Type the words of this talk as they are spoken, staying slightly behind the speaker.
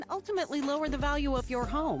ultimately lower the value of your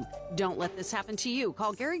home. Don't let this happen to you.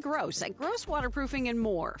 Call Gary Gross at Gross Waterproofing and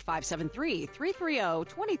More,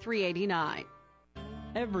 573-330-2389.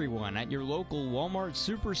 Everyone at your local Walmart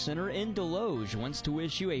Supercenter in Deloge wants to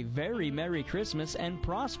wish you a very Merry Christmas and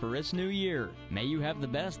prosperous New Year. May you have the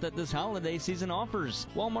best that this holiday season offers.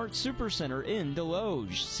 Walmart Supercenter in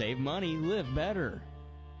Deloge. Save money, live better.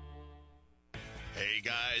 Hey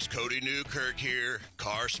guys, Cody Newkirk here.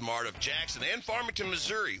 Car Smart of Jackson and Farmington,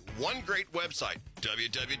 Missouri. One great website,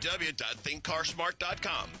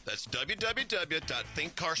 www.thinkcarsmart.com. That's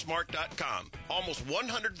www.thinkcarsmart.com. Almost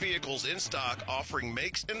 100 vehicles in stock offering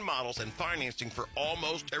makes and models and financing for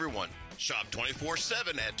almost everyone. Shop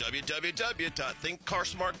 24/7 at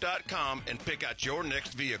www.thinkcarsmart.com and pick out your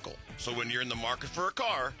next vehicle. So when you're in the market for a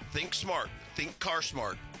car, think smart. Think Car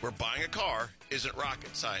Smart, where buying a car isn't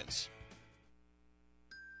rocket science.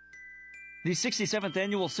 The 67th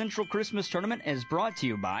Annual Central Christmas Tournament is brought to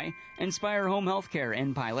you by Inspire Home Healthcare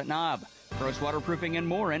in Pilot Knob, Gross Waterproofing and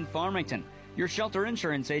More in Farmington, your shelter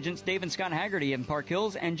insurance agents Dave and Scott Haggerty in Park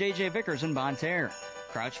Hills and J.J. Vickers in Bonne Terre,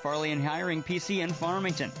 Crouch Farley and Hiring PC in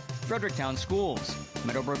Farmington, Fredericktown Schools,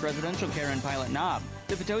 Meadowbrook Residential Care in Pilot Knob,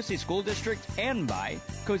 the Potosi School District, and by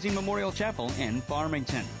Cozy Memorial Chapel in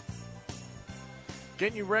Farmington.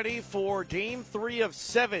 Getting you ready for Game 3 of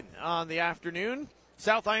 7 on the afternoon.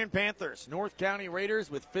 South Iron Panthers, North County Raiders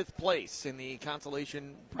with 5th place in the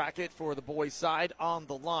consolation bracket for the boys' side on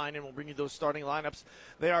the line, and we'll bring you those starting lineups.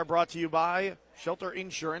 They are brought to you by Shelter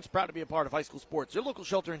Insurance, proud to be a part of high school sports. Your local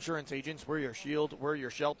shelter insurance agents, we're your shield, we're your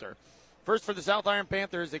shelter. First for the South Iron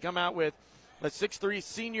Panthers, they come out with a 6'3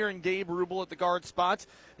 senior and Gabe Rubel at the guard spots.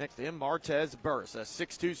 Next to him, Martez Burse, a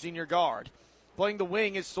 6'2 senior guard. Playing the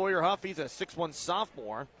wing is Sawyer Huff, he's a 6'1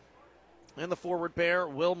 sophomore. And the forward pair,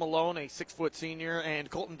 Will Malone, a 6-foot senior, and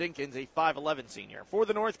Colton Dinkins, a 5'11 senior. For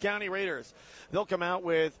the North County Raiders, they'll come out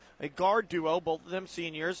with a guard duo, both of them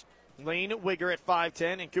seniors, Lane Wigger at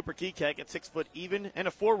 5'10 and Cooper Kekek at 6 foot even, and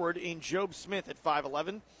a forward in Job Smith at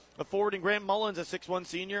 5'11. A forward in Grant Mullins, a 6'1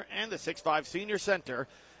 senior, and the 6'5 senior center,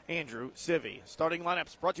 Andrew Civy. Starting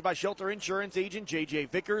lineups brought to you by Shelter Insurance agent J.J.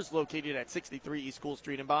 Vickers, located at 63 East School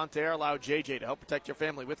Street in Bonne Terre. Allow J.J. to help protect your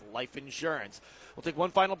family with life insurance. We'll take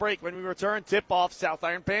one final break. When we return, tip-off South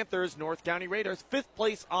Iron Panthers, North County Raiders, 5th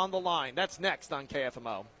place on the line. That's next on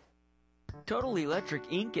KFMO. Total Electric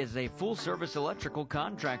Inc. is a full-service electrical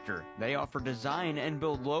contractor. They offer design and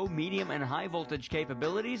build low, medium, and high-voltage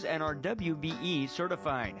capabilities and are WBE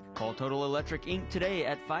certified. Call Total Electric Inc. today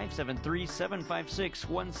at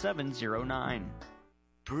 573-756-1709.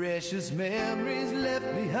 Precious memories left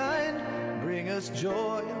behind bring us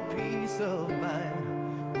joy and peace of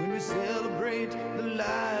mind when we celebrate the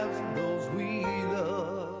lives of those we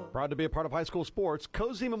love. Proud to be a part of high school sports,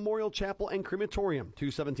 Cozy Memorial Chapel and Crematorium,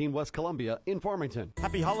 217 West Columbia in Farmington.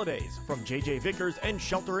 Happy holidays from J.J. Vickers and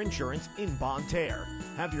Shelter Insurance in Bonne Terre.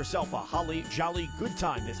 Have yourself a holly jolly good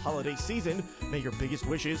time this holiday season. May your biggest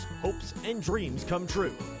wishes, hopes, and dreams come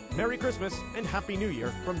true. Merry Christmas and Happy New Year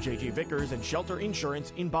from J.J. Vickers and Shelter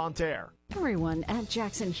Insurance in Bonne Terre. Everyone at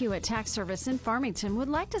Jackson Hewitt Tax Service in Farmington would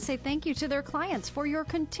like to say thank you to their clients for your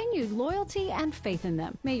continued loyalty and faith in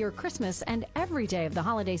them. May your Christmas and every day of the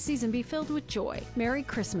holiday season be filled with joy. Merry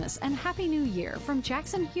Christmas and Happy New Year from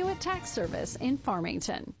Jackson Hewitt Tax Service in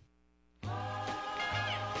Farmington.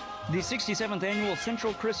 The 67th Annual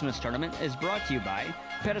Central Christmas Tournament is brought to you by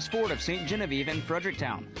Pettis Ford of St. Genevieve in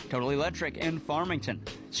Fredericktown, Total Electric in Farmington,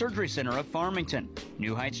 Surgery Center of Farmington,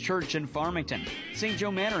 New Heights Church in Farmington, St.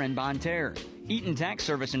 Joe Manor in Bonne Terre, Eaton Tax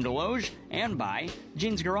Service in Deloge, and by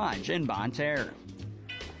Jean's Garage in Bonne Terre.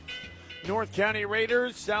 North County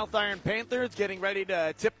Raiders, South Iron Panthers getting ready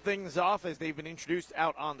to tip things off as they've been introduced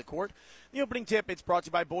out on the court. The opening tip, it's brought to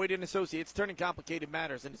you by Boyd & Associates, turning complicated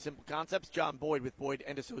matters into simple concepts. John Boyd with Boyd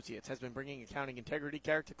 & Associates has been bringing accounting integrity,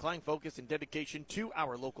 character, client focus, and dedication to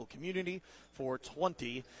our local community for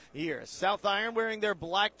 20 years. South Iron wearing their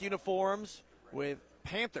black uniforms with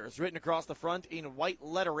Panthers written across the front in white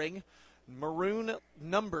lettering, maroon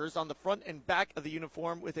numbers on the front and back of the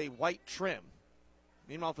uniform with a white trim.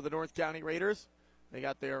 Meanwhile, for the North County Raiders, they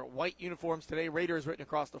got their white uniforms today. Raiders written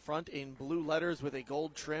across the front in blue letters with a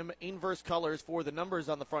gold trim. Inverse colors for the numbers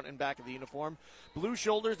on the front and back of the uniform. Blue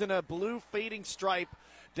shoulders and a blue fading stripe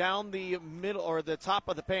down the middle or the top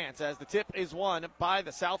of the pants as the tip is won by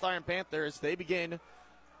the South Iron Panthers. They begin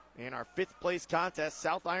in our 5th place contest.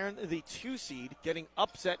 South Iron, the 2 seed, getting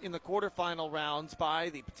upset in the quarterfinal rounds by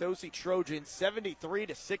the Potosi Trojans,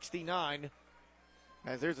 73-69.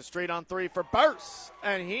 As there's a straight-on 3 for Burse,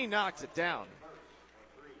 and he knocks it down.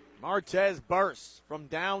 Martez Burse from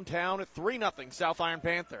downtown, 3-0 South Iron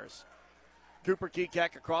Panthers. Cooper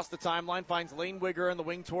Kekek across the timeline finds Lane Wigger in the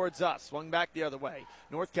wing towards us. Swung back the other way.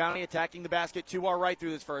 North County attacking the basket to our right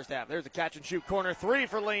through this first half. There's a catch-and-shoot corner three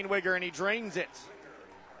for Lane Wigger, and he drains it.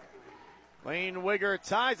 Lane Wigger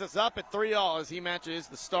ties us up at 3-all as he matches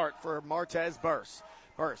the start for Martez Burse.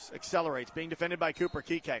 Burse accelerates, being defended by Cooper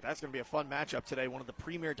Kekek. That's going to be a fun matchup today. One of the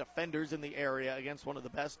premier defenders in the area against one of the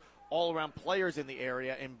best all-around players in the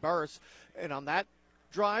area in Burse. And on that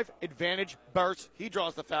drive, advantage, Burse. He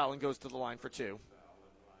draws the foul and goes to the line for two.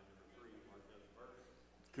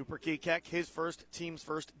 Cooper Kekek, his first, team's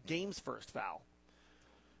first, game's first foul.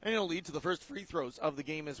 And it'll lead to the first free throws of the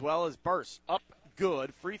game as well as Burse up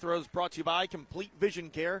good. Free throws brought to you by Complete Vision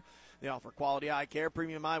Care. They offer quality eye care,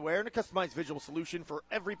 premium eyewear, and a customized visual solution for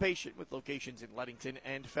every patient with locations in Leadington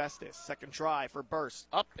and Festus. Second try for Burse.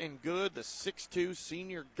 Up and good, the 6'2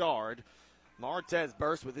 senior guard. Martez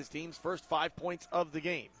Burse with his team's first 5 points of the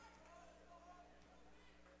game.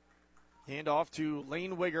 Hand off to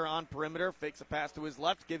Lane Wigger on perimeter. Fakes a pass to his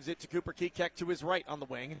left. Gives it to Cooper Kekek to his right on the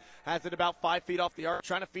wing. Has it about 5 feet off the arc.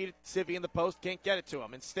 Trying to feed it to Sivvy in the post. Can't get it to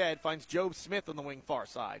him. Instead finds Job Smith on the wing far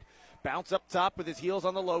side. Bounce up top with his heels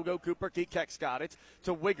on the logo. Cooper Kekek's got it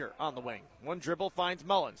to Wigger on the wing. One dribble finds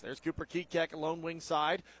Mullins. There's Cooper Kekek, lone wing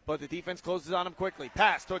side, but the defense closes on him quickly.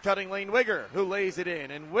 Pass to a cutting Lane Wigger, who lays it in.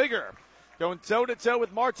 And Wigger going toe-to-toe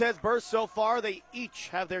with Martez Burse so far. They each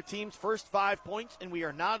have their team's first 5 points, and we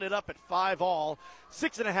are knotted up at 5-all.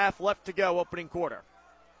 6.5 left to go, opening quarter.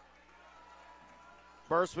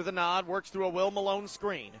 Burse with a nod, works through a Will Malone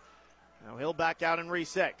screen. Now he'll back out and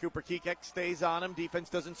reset. Cooper Kekek stays on him. Defense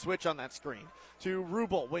doesn't switch on that screen. To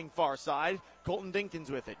Rubel, wing far side. Colton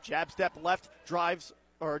Dinkins with it. Jab step left, drives,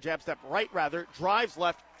 or jab step right rather, drives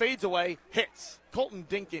left, fades away, hits. Colton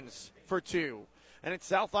Dinkins for two. And it's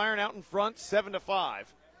South Iron out in front, 7-5.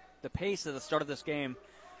 The pace at the start of this game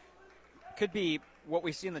could be what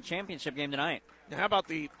we see in the championship game tonight. Now, how about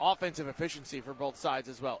the offensive efficiency for both sides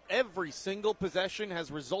as well? Every single possession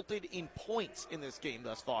has resulted in points in this game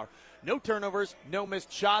thus far. No turnovers, no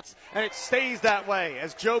missed shots, and it stays that way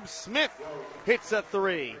as Job Smith hits a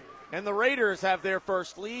three. And the Raiders have their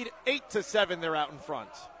first lead, 8-7, they're out in front.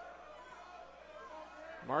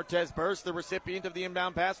 Martez Burse, the recipient of the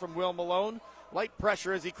inbound pass from Will Malone. Light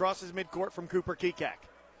pressure as he crosses midcourt from Cooper Kekek.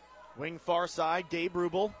 Wing far side, Gabe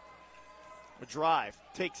Rubel. A drive,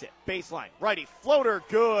 takes it, baseline, righty, floater,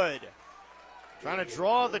 good. Trying to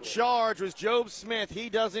draw the charge was Job Smith.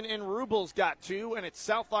 He doesn't, and Rubel's got two, and it's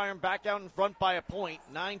South Iron back out in front by a point,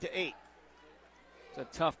 9-8. It's a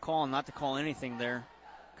tough call not to call anything there.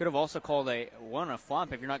 Could have also called a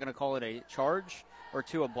flop if you're not going to call it a charge, or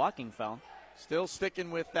two, a blocking foul. Still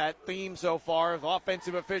sticking with that theme so far of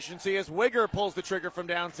offensive efficiency as Wigger pulls the trigger from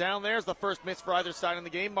downtown. There's the first miss for either side in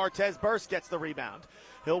the game. Martez Burse gets the rebound.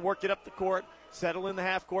 He'll work it up the court, settle in the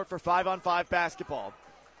half court for 5-on-5 basketball.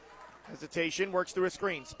 Hesitation, works through a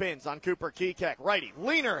screen, spins on Cooper Kekek. Righty,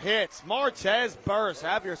 leaner hits. Martez Burse,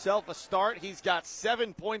 have yourself a start. He's got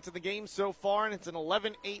 7 points in the game so far, and it's an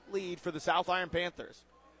 11-8 lead for the South Iron Panthers.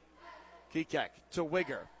 Kekek to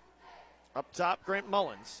Wigger. Up top, Grant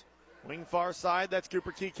Mullins. Wing far side, that's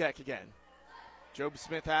Cooper Kekek again. Job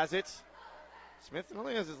Smith has it. Smith not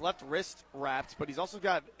only has his left wrist wrapped, but he's also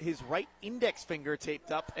got his right index finger taped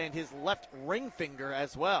up and his left ring finger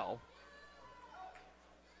as well.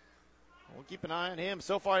 We'll keep an eye on him.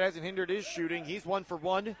 So far, it hasn't hindered his shooting. He's 1 for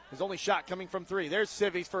 1. His only shot coming from three. There's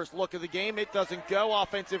Sivvy's first look of the game. It doesn't go.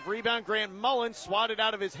 Offensive rebound. Grant Mullins swatted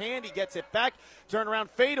out of his hand. He gets it back. Turnaround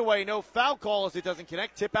fadeaway. No foul call as it doesn't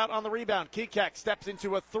connect. Tip out on the rebound. Kekek steps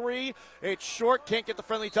into a three. It's short. Can't get the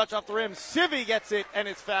friendly touch off the rim. Sivvy gets it, and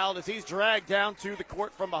it's fouled as he's dragged down to the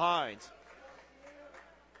court from behind.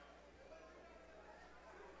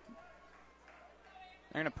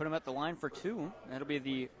 They're going to put him at the line for two. That'll be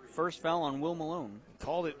the first foul on Will Malone.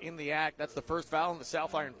 Called it in the act. That's the first foul on the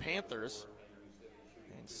South Iron Panthers.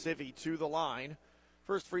 And Sivvy to the line.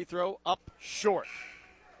 First free throw up short.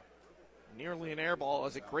 Nearly an air ball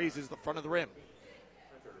as it grazes the front of the rim.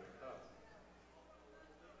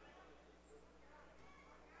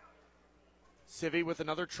 Sivvy with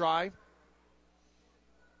another try.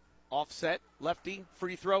 Offset, lefty,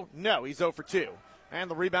 free throw. No, he's 0 for 2. And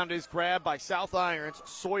the rebound is grabbed by South Iron's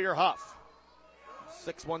Sawyer Huff.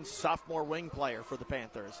 6'1 sophomore wing player for the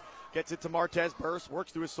Panthers. Gets it to Martez Burse,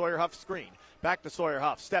 works through his Sawyer Huff screen. Back to Sawyer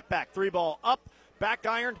Huff, step back, three ball up, back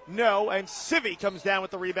iron, no, and Sivvy comes down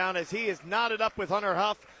with the rebound as he is knotted up with Hunter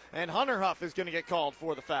Huff, and Hunter Huff is going to get called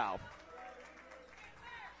for the foul.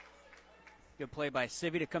 Good play by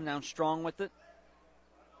Sivvy to come down strong with it.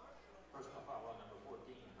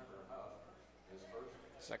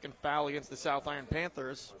 Second foul against the South Iron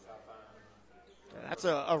Panthers. That's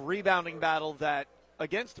a rebounding battle that,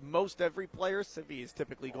 against most every player, Civi is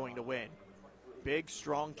typically going to win. Big,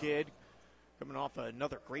 strong kid, coming off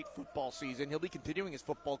another great football season. He'll be continuing his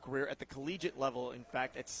football career at the collegiate level, in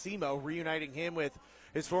fact, at SEMO, reuniting him with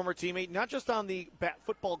his former teammate, not just on the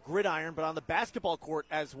football gridiron, but on the basketball court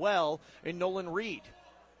as well, in Nolan Reed.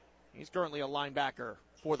 He's currently a linebacker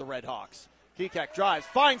for the Red Hawks. Kekek drives,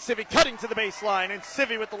 finds Civi cutting to the baseline, and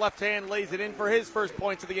Civi with the left hand lays it in for his first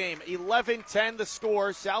points of the game. 11-10 the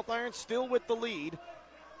score. South Iron still with the lead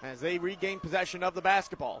as they regain possession of the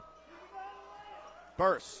basketball.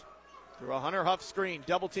 Burse through a Hunter Huff screen.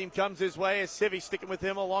 Double team comes his way as Civi sticking with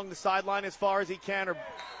him along the sideline as far as he can, or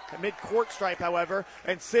mid-court stripe, however.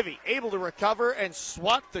 And Civi able to recover and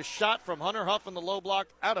swat the shot from Hunter Huff in the low block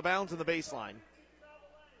out of bounds in the baseline.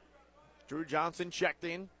 Drew Johnson checked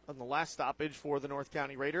in on the last stoppage for the North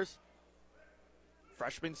County Raiders.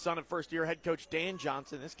 Freshman son of first-year head coach Dan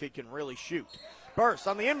Johnson. This kid can really shoot. Burst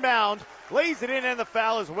on the inbound, lays it in, and the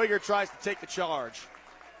foul as Wigger tries to take the charge.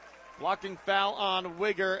 Blocking foul on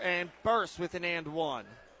Wigger, and Burst with an and one.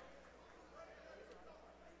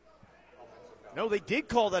 No, they did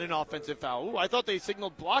call that an offensive foul. Ooh, I thought they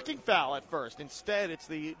signaled blocking foul at first. Instead, it's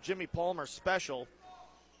the Jimmy Palmer special.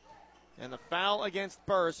 And the foul against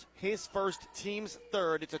Burse, his first, team's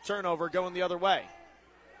third. It's a turnover going the other way.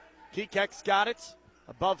 Kekek's got it.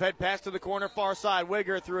 Above head pass to the corner, far side.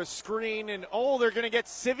 Wigger through a screen, and they're going to get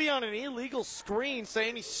Civi on an illegal screen,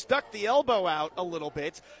 saying he stuck the elbow out a little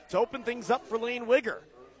bit to open things up for Lane Wigger.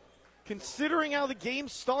 Considering how the game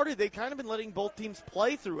started, they've kind of been letting both teams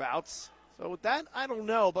play throughout. So with that, I don't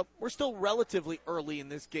know, but we're still relatively early in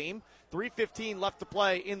this game. 3:15 left to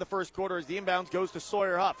play in the first quarter as the inbounds goes to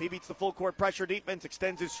Sawyer Huff. He beats the full court pressure defense,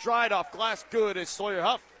 extends his stride off glass, good, as Sawyer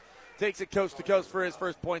Huff takes it coast to coast for his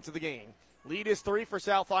first points of the game. Lead is 3 for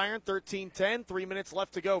South Iron, 13-10, 3 minutes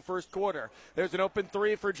left to go, first quarter. There's an open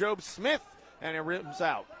three for Job Smith, and it rims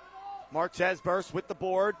out. Martez Burst with the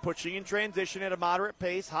board, pushing in transition at a moderate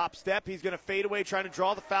pace, hop step. He's going to fade away, trying to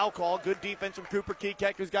draw the foul call. Good defense from Cooper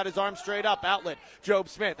Kekek, who's got his arm straight up. Outlet, Job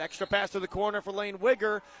Smith. Extra pass to the corner for Lane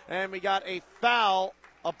Wigger, and we got a foul,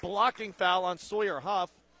 a blocking foul on Sawyer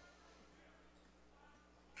Huff,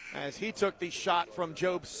 as he took the shot from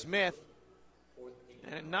Job Smith.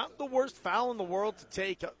 And not the worst foul in the world to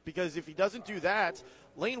take, because if he doesn't do that,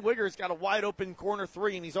 Lane Wigger's got a wide open corner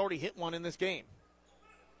three, and he's already hit one in this game.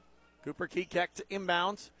 Cooper Kekek to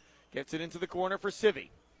inbounds, gets it into the corner for Civi.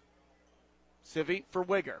 Civi for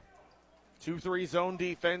Wigger. 2-3 zone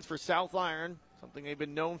defense for South Iron, something they've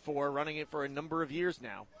been known for, running it for a number of years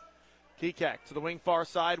now. Kekek to the wing far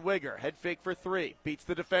side, Wigger. Head fake for three. Beats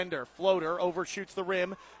the defender. Floater overshoots the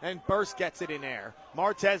rim, and Burst gets it in air.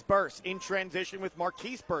 Martez Burst in transition with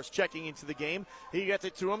Marquise Burst checking into the game. He gets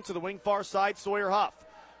it to him to the wing far side, Sawyer Huff.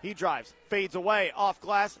 He drives, fades away, off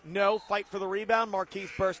glass, no, fight for the rebound.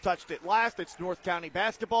 Marquise Burst touched it last. It's North County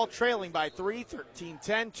basketball, trailing by 3,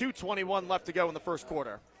 13-10, 2:21 left to go in the first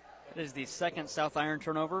quarter. It is the second South Iron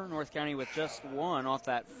turnover. North County with just one off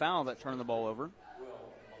that foul that turned the ball over.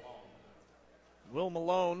 Will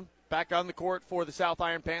Malone back on the court for the South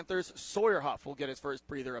Iron Panthers. Sawyer Huff will get his first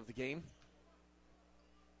breather of the game.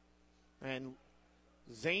 And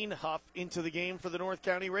Zane Huff into the game for the North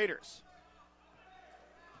County Raiders.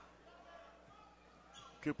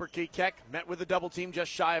 Cooper Kekek met with a double team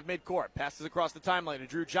just shy of midcourt. Passes across the timeline to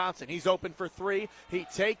Drew Johnson. He's open for three. He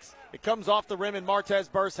takes. It comes off the rim, and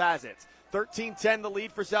Martez Burst has it. 13-10 the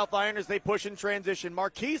lead for South Iron as they push in transition.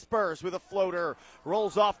 Marquise Burst with a floater.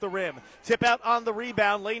 Rolls off the rim. Tip out on the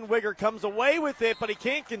rebound. Lane Wigger comes away with it, but he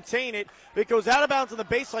can't contain it. It goes out of bounds on the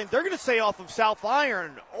baseline. They're going to say off of South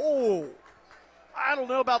Iron. Oh, I don't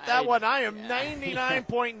know about that one. I am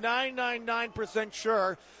 99.999%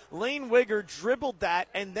 sure. Lane Wigger dribbled that,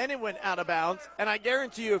 and then it went out of bounds. And I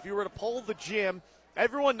guarantee you, if you were to poll the gym,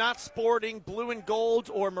 everyone not sporting blue and gold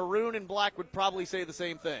or maroon and black would probably say the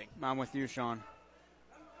same thing. I'm with you, Sean.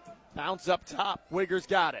 Bounce up top. Wigger's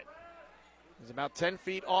got it. He's about 10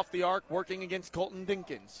 feet off the arc, working against Colton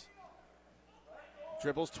Dinkins.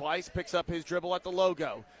 Dribbles twice, picks up his dribble at the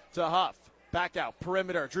logo to Huff. Back out,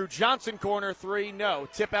 perimeter. Drew Johnson, corner three, no.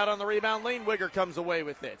 Tip out on the rebound. Lane Wigger comes away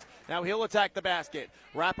with it. Now he'll attack the basket.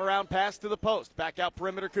 Wrap around pass to the post. Back out,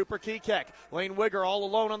 perimeter, Cooper Kekek. Lane Wigger all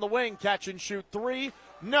alone on the wing. Catch and shoot three.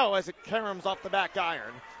 No, as it caroms off the back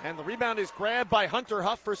iron. And the rebound is grabbed by Hunter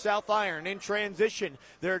Huff for South Iron. In transition,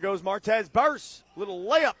 there goes Martez Burst. Little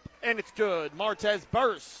layup, and it's good. Martez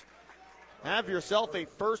Burst. Have yourself a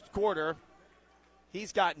first quarter.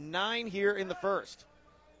 He's got 9 here in the first.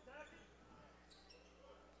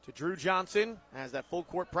 to Drew Johnson as that full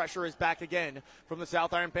court pressure is back again from the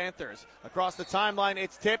South Iron Panthers. Across the timeline,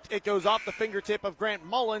 it's tipped. It goes off the fingertip of Grant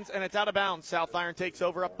Mullins, and it's out of bounds. South Iron takes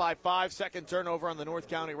over up by 5. Second turnover on the North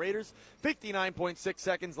County Raiders. 59.6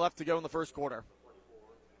 seconds left to go in the first quarter.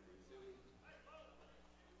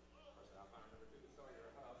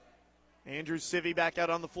 Andrew Civey back out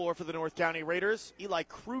on the floor for the North County Raiders. Eli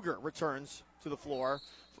Kruger returns to the floor.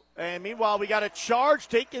 And meanwhile, we got a charge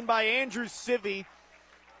taken by Andrew Civey.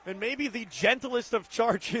 And maybe the gentlest of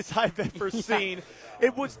charges I've ever seen.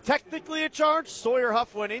 It was technically a charge. Sawyer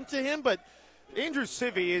Huff went into him, but Andrew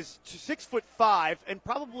Civey is 6'5" and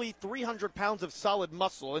probably 300 pounds of solid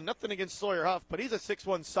muscle. And nothing against Sawyer Huff, but he's a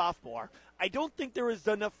 6'1" sophomore. I don't think there is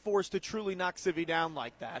enough force to truly knock Civey down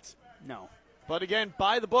like that. No. But again,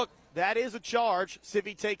 by the book, that is a charge.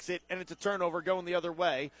 Civey takes it, and it's a turnover going the other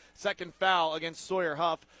way. Second foul against Sawyer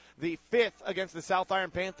Huff. The 5th against the South Iron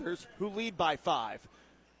Panthers, who lead by 5.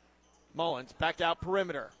 Mullins back out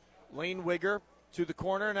perimeter. Lane Wigger to the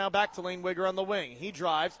corner. Now back to Lane Wigger on the wing. He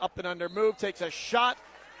drives up and under move, takes a shot.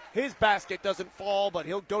 His basket doesn't fall, but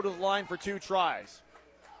he'll go to the line for 2 tries.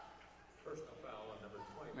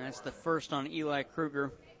 That's the first on Eli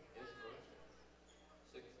Kruger.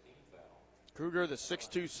 Kruger, the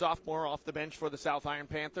 6'2" sophomore, off the bench for the South Iron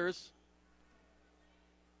Panthers.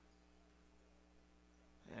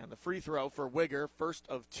 And the free throw for Wigger, first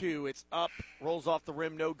of 2. It's up, rolls off the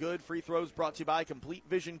rim, no good. Free throws brought to you by Complete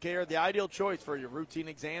Vision Care, the ideal choice for your routine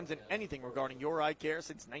exams and anything regarding your eye care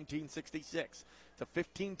since 1966. It's a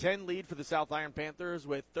 15-10 lead for the South Iron Panthers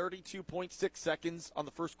with 32.6 seconds on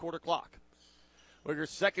the first quarter clock. Wigger's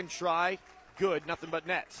second try, good, nothing but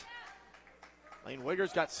nets. Lane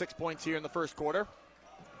Wigger's got 6 points here in the first quarter.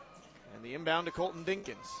 And the inbound to Colton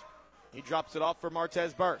Dinkins. He drops it off for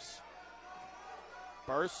Martez Burse.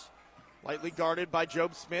 Burse, lightly guarded by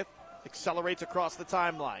Job Smith, accelerates across the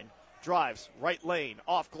timeline. Drives, right lane,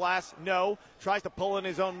 off glass, no. Tries to pull in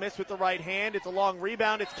his own miss with the right hand. It's a long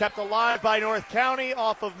rebound. It's kept alive by North County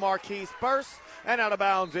off of Marquise Burse. And out of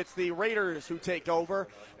bounds, it's the Raiders who take over.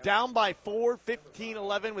 Down by 4,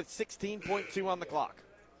 15-11 with 16.2 on the clock.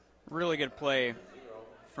 Really good play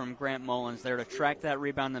from Grant Mullins there to track that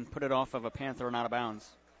rebound and put it off of a Panther and out of bounds.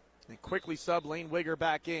 They quickly sub Lane Wigger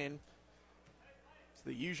back in. It's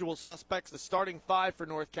the usual suspects, the starting 5 for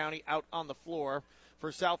North County out on the floor.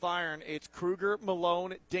 For South Iron, it's Kruger,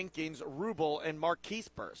 Malone, Dinkins, Rubel, and Marquise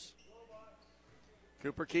Burse.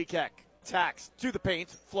 Cooper Kekek tacks to the paint,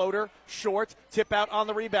 floater, short, tip out on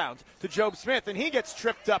the rebound to Job Smith, and he gets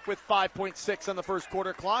tripped up with 5.6 on the first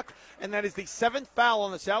quarter clock, and that is the 7th foul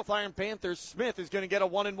on the South Iron Panthers. Smith is going to get a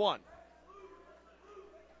 1-and-1.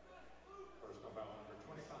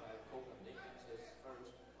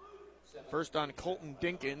 First on Colton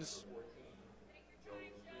Dinkins.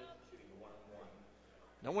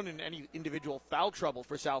 No one in any individual foul trouble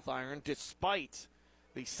for South Iron, despite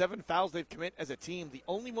the 7 fouls they've committed as a team. The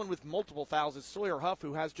only one with multiple fouls is Sawyer Huff,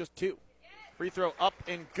 who has just 2. Free throw up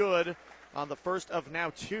and good on the first of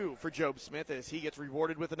now 2 for Job Smith as he gets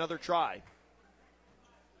rewarded with another try.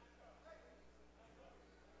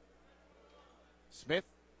 Smith,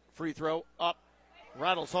 free throw up,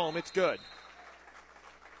 rattles home, it's good.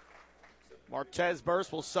 Martez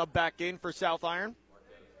Burse will sub back in for South Iron.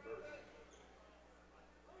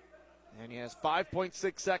 And he has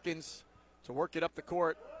 5.6 seconds to work it up the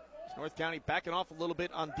court. North County backing off a little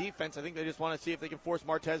bit on defense. I think they just want to see if they can force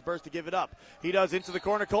Martez Burse to give it up. He does into the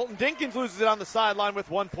corner. Colton Dinkins loses it on the sideline with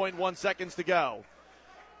 1.1 seconds to go.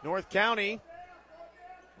 North County,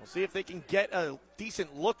 we'll see if they can get a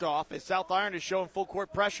decent look off as South Iron is showing full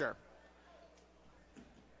court pressure.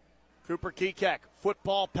 Cooper Kekek,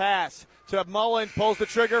 football pass to Mullins, pulls the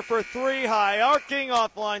trigger for 3, high arcing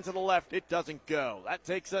offline to the left. It doesn't go. That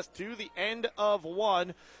takes us to the end of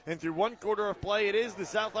 1, and through 1 quarter of play, it is the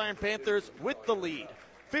South Iron Panthers with the lead,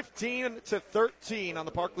 15-13 on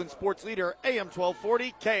the Parkland Sports Leader, AM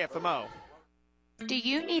 1240 KFMO. Do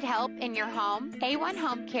you need help in your home? A1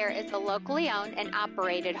 Home Care is a locally owned and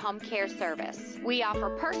operated home care service. We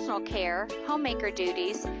offer personal care, homemaker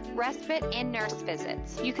duties, respite, and nurse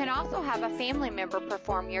visits. You can also have a family member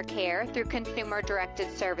perform your care through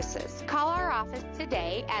consumer-directed services. Call our office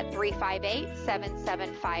today at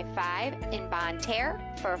 358-7755 in Bonne Terre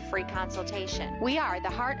for a free consultation. We are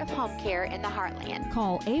the heart of home care in the Heartland.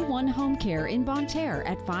 Call A1 Home Care in Bonne Terre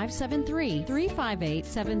at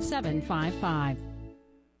 573-358-7755.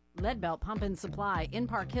 Leadbelt Pump and Supply in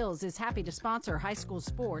Park Hills is happy to sponsor high school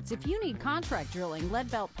sports. If you need contract drilling,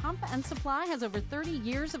 Leadbelt Pump and Supply has over 30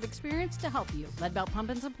 years of experience to help you. Leadbelt Pump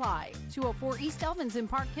and Supply, 204 East Elvins in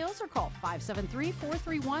Park Hills, or call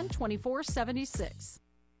 573-431-2476.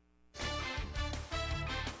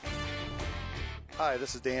 Hi,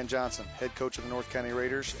 this is Dan Johnson, head coach of the North County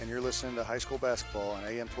Raiders, and you're listening to high school basketball on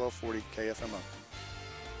AM 1240 KFMO.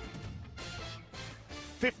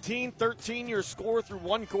 15-13 your score through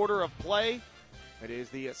one quarter of play. It is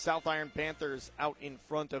the South Iron Panthers out in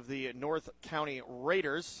front of the North County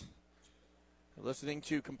Raiders. You're listening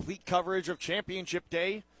to complete coverage of Championship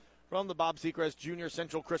Day from the Bob Seacrest Junior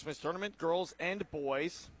Central Christmas Tournament, girls and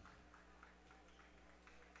boys.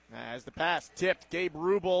 As the pass tipped, Gabe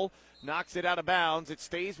Rubel knocks it out of bounds. It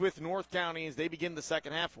stays with North County as they begin the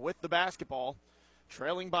second half with the basketball,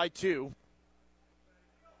 trailing by 2.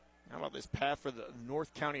 How about this path for the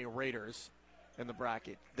North County Raiders in the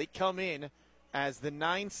bracket? They come in as the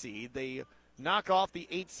 9 seed. They knock off the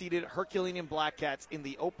 8-seeded Herculaneum Black Cats in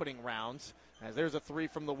the opening rounds. As there's a 3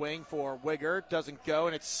 from the wing for Wigger. Doesn't go,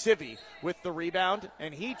 and it's Civi with the rebound,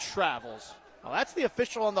 and he travels. Well, that's the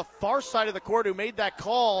official on the far side of the court who made that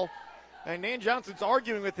call. And Nan Johnson's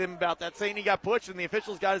arguing with him about that, saying he got pushed, and the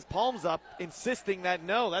official's got his palms up, insisting that,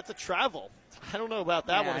 no, that's a travel. I don't know about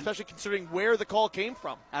that one, especially considering where the call came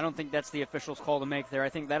from. I don't think that's the official's call to make there. I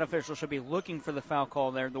think that official should be looking for the foul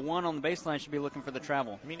call there. The one on the baseline should be looking for the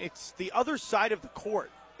travel. I mean, it's the other side of the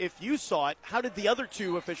court. If you saw it, how did the other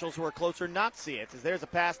 2 officials who are closer not see it? As there's a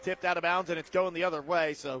pass tipped out of bounds, and it's going the other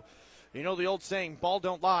way, so... You know the old saying, ball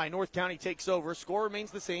don't lie. North County takes over. Score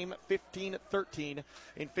remains the same, 15-13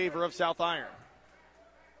 in favor of South Iron.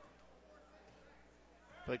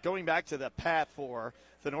 But going back to the path for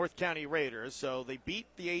the North County Raiders, so they beat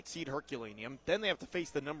the 8-seed Herculaneum. Then they have to face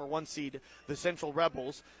the number 1 seed, the Central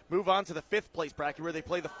Rebels. Move on to the 5th place bracket where they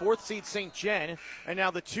play the 4th seed St. Jen. And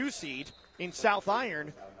now the 2 seed in South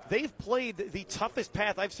Iron. They've played the toughest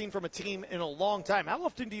path I've seen from a team in a long time. How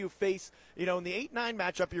often do you face, in the 8-9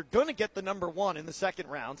 matchup, you're going to get the number 1 in the second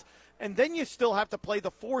round, and then you still have to play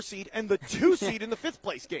the 4 seed and the 2 seed in the 5th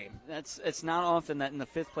place game. It's not often that in the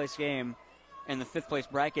 5th place game, in the 5th place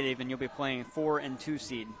bracket even, you'll be playing 4 and 2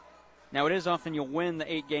 seed. Now it is often you'll win the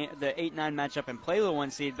 8-9 matchup and play the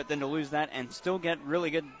 1 seed, but then to lose that and still get really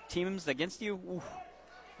good teams against you, oof.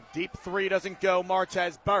 Deep 3 doesn't go.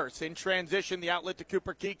 Martez bursts. In transition, the outlet to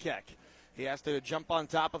Cooper Kekek. He has to jump on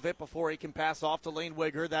top of it before he can pass off to Lane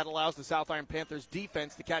Wigger. That allows the South Iron Panthers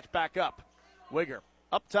defense to catch back up. Wigger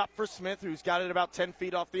up top for Smith, who's got it about 10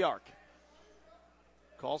 feet off the arc.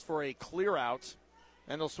 Calls for a clear out,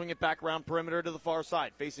 and they'll swing it back around perimeter to the far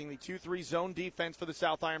side. Facing the 2-3 zone defense for the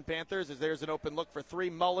South Iron Panthers as there's an open look for 3.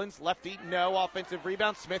 Mullins, lefty, no. Offensive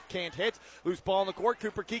rebound. Smith can't hit. Loose ball in the court.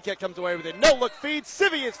 Cooper Kekek comes away with it. No look feed.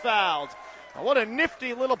 Civi is fouled. Now, what a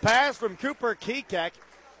nifty little pass from Cooper Kekek.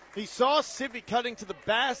 He saw Civi cutting to the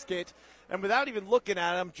basket, and without even looking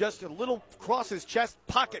at him, just a little cross his chest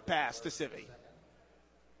pocket pass to Civi.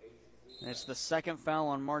 It's the second foul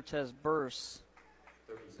on Martez Burse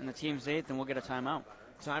in the team's 8th, and we'll get a timeout.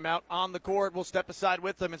 Timeout on the court. We'll step aside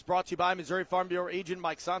with them. It's brought to you by Missouri Farm Bureau agent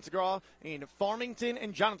Mike Sansagraw in Farmington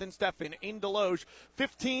and Jonathan Steffen in Deloge.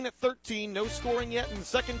 15-13. No scoring yet in the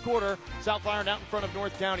second quarter. South Iron out in front of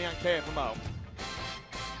North County on KFMO.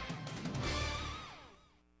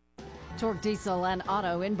 Torque Diesel and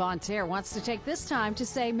Auto in Bonne Terre wants to take this time to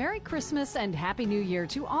say Merry Christmas and Happy New Year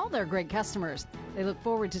to all their great customers. They look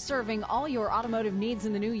forward to serving all your automotive needs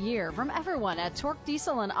in the new year from everyone at Torque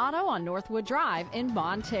Diesel and Auto on Northwood Drive in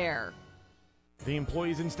Bonne Terre. The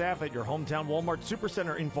employees and staff at your hometown Walmart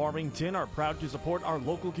Supercenter in Farmington are proud to support our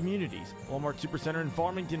local communities. Walmart Supercenter in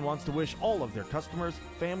Farmington wants to wish all of their customers,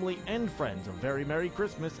 family, and friends a very Merry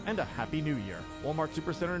Christmas and a Happy New Year. Walmart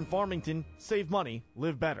Supercenter in Farmington. Save money,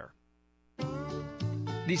 live better.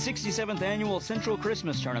 The 67th Annual Central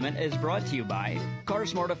Christmas Tournament is brought to you by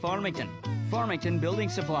CarSmart of Farmington, Farmington Building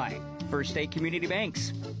Supply, First State Community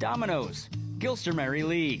Banks, Domino's, Gilster Mary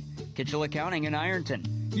Lee, Kitchell Accounting in Ironton,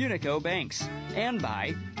 Unico Banks, and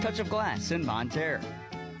by Touch of Glass in Bonne Terre.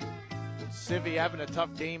 Civi having a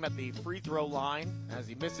tough game at the free throw line as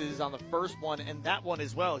he misses on the first one and that one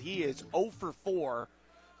as well. He is 0 for 4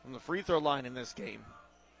 from the free throw line in this game.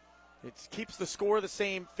 It keeps the score the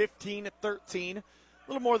same, 15-13.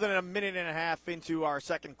 A little more than a minute and a half into our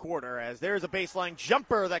second quarter as there's a baseline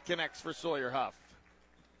jumper that connects for Sawyer Huff.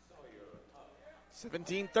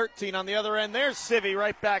 17-13 on the other end. There's Civi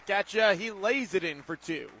right back at you. He lays it in for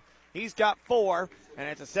 2. He's got 4, and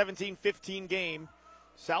it's a 17-15 game.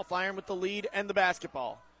 South Iron with the lead and the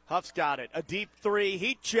basketball. Huff's got it. A deep 3.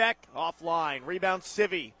 Heat check. Offline. Rebound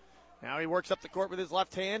Civi. Now he works up the court with his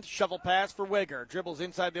left hand. Shovel pass for Wigger. Dribbles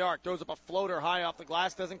inside the arc. Throws up a floater high off the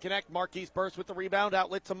glass. Doesn't connect. Marquise bursts with the rebound.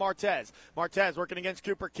 Outlet to Martez. Martez working against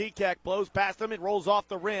Cooper Kekek. Blows past him. It rolls off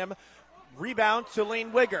the rim. Rebound to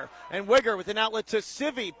Lane Wigger. And Wigger with an outlet to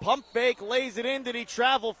Civi. Pump fake, lays it in. Did he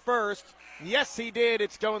travel first? Yes, he did.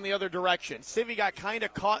 It's going the other direction. Civi got kind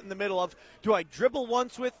of caught in the middle of, do I dribble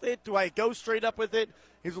once with it? Do I go straight up with it?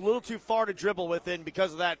 He's a little too far to dribble with it, and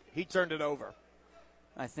because of that, he turned it over.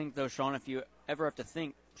 I think, though, Sean, if you ever have to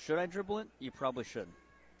think, should I dribble it? You probably should.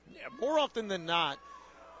 Yeah, more often than not,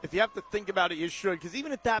 if you have to think about it, you should, because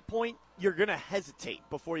even at that point, you're going to hesitate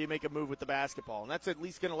before you make a move with the basketball, and that's at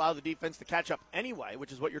least going to allow the defense to catch up anyway,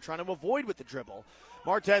 which is what you're trying to avoid with the dribble.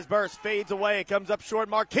 Martez Burst fades away. It comes up short.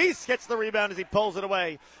 Marquise gets the rebound as he pulls it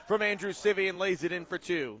away from Andrew Civi and lays it in for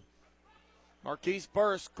two. Marquise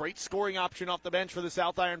Burst, great scoring option off the bench for the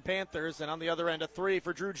South Iron Panthers, and on the other end, a three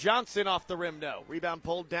for Drew Johnson off the rim, no. Rebound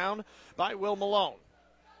pulled down by Will Malone.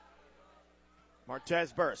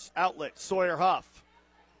 Martez Burst, outlet, Sawyer Huff.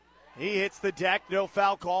 He hits the deck, no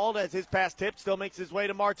foul called as his pass tip still makes his way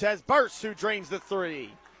to Martez Burst, who drains the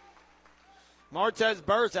three. Martez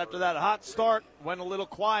Burst, after that hot start, went a little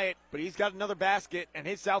quiet, but he's got another basket, and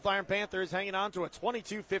his South Iron Panthers hanging on to a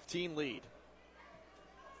 22-15 lead.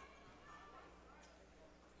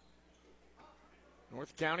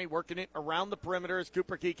 North County working it around the perimeter as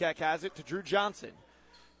Cooper Kekak has it to Drew Johnson.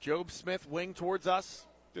 Job Smith wing towards us.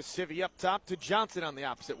 To Civi up top to Johnson on the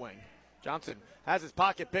opposite wing. Johnson has his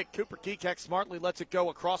pocket pick. Cooper Kekak smartly lets it go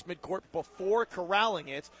across midcourt before corralling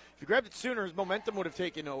it. If he grabbed it sooner, his momentum would have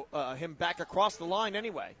taken him back across the line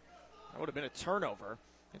anyway. That would have been a turnover.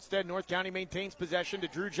 Instead, North County maintains possession to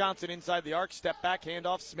Drew Johnson inside the arc. Step back,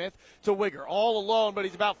 handoff Smith to Wigger. All alone, but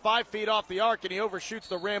he's about 5 feet off the arc, and he overshoots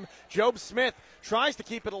the rim. Job Smith tries to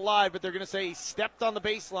keep it alive, but they're going to say he stepped on the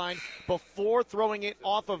baseline before throwing it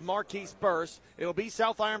off of Marquise Burst. It'll be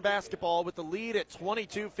South Iron basketball with the lead at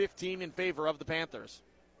 22-15 in favor of the Panthers.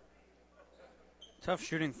 Tough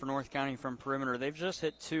shooting for North County from perimeter. They've just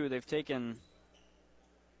hit 2. They've taken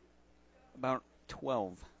about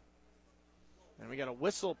 12. And we got a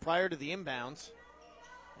whistle prior to the inbounds.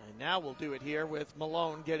 And now we'll do it here with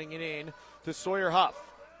Malone getting it in to Sawyer Huff.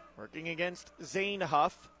 Working against Zane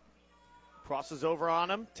Huff. Crosses over on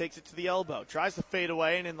him, takes it to the elbow. Tries to fade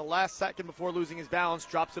away, and in the last second before losing his balance,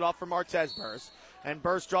 drops it off for Martez Burst. And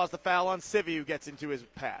Burst draws the foul on Civi, who gets into his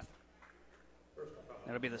path.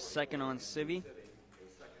 That'll be the second on Civi.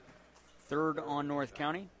 Third on North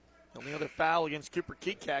County. The only other foul against Cooper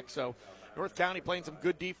Kekak, so North County playing some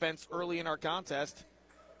good defense early in our contest,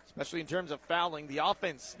 especially in terms of fouling. The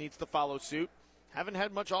offense needs to follow suit. Haven't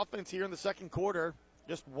had much offense here in the second quarter.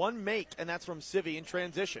 Just one make, and that's from Civi in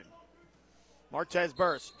transition. Martez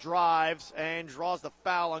Burst drives and draws the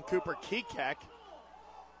foul on Cooper Kekak.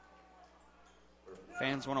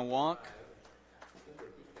 Fans want to walk.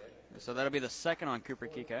 So that'll be the second on Cooper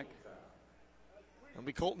Kekak. It'll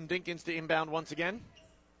be Colton Dinkins to inbound once again.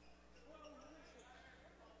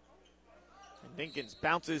 Dinkins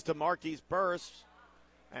bounces to Marquise Burst,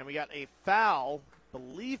 and we got a foul,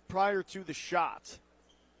 believe prior to the shot.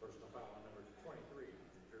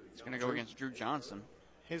 It's going to go against Drew Johnson.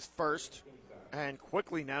 His first, and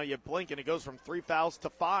quickly now you blink and it goes from 3 fouls to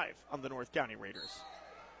 5 on the North County Raiders.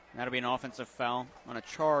 That'll be an offensive foul on a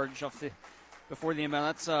charge off before the inbound.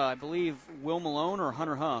 That's, I believe, Will Malone or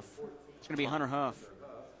Hunter Huff. It's going to be Hunter Huff.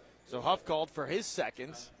 So Huff called for his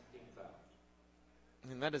second.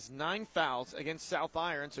 And that is 9 fouls against South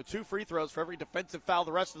Iron. So 2 free throws for every defensive foul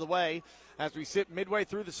the rest of the way. As we sit midway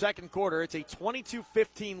through the second quarter, it's a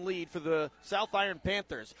 22-15 lead for the South Iron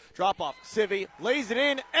Panthers. Drop off. Civi lays it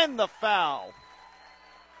in, and the foul.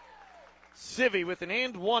 Civi with an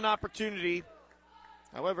and one opportunity.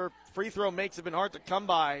 However, free throw makes have been hard to come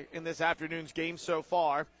by in this afternoon's game so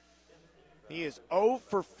far. He is 0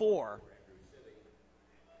 for 4.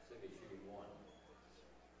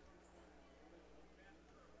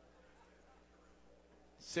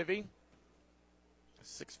 Civi,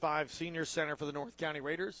 6'5" senior center for the North County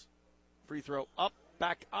Raiders. Free throw up,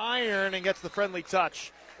 back iron, and gets the friendly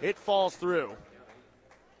touch. It falls through.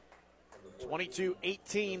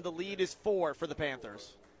 22-18, the lead is 4 for the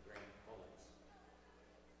Panthers.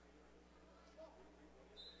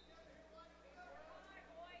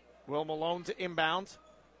 Will Malone to inbound.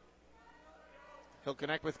 He'll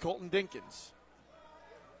connect with Colton Dinkins.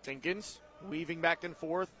 Dinkins weaving back and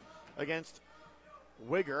forth against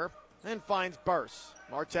Wigger, and finds Burst.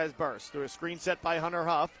 Martez Burst through a screen set by Hunter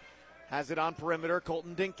Huff. Has it on perimeter.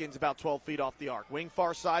 Colton Dinkins about 12 feet off the arc. Wing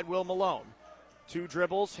far side, Will Malone. 2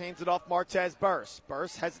 dribbles, hands it off Martez Burst.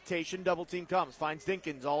 Burst, hesitation, double team comes. Finds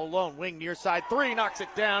Dinkins all alone. Wing near side 3, knocks it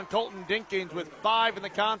down. Colton Dinkins with 5 in the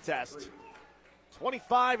contest.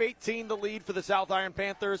 25-18 the lead for the South Iron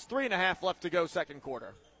Panthers. 3.5 left to go second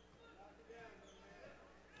quarter.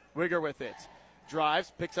 Wigger with it.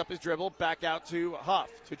 drives, picks up his dribble, back out to Huff,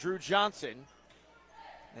 to Drew Johnson.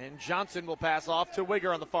 And Johnson will pass off to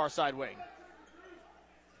Wigger on the far side wing.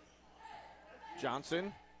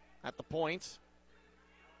 Johnson at the point,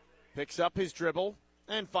 picks up his dribble,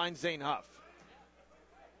 and finds Zane Huff.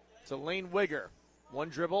 To Lane Wigger. One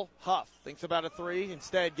dribble, Huff thinks about a three,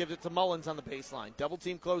 instead gives it to Mullins on the baseline. Double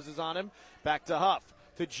team closes on him, back to Huff.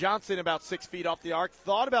 To Johnson about 6 feet off the arc,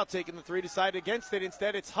 thought about taking the three, decided against it.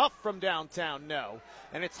 Instead, it's Huff from downtown, no.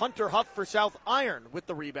 And it's Hunter Huff for South Iron with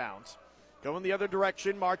the rebounds. Going the other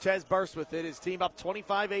direction, Martez bursts with it. His team up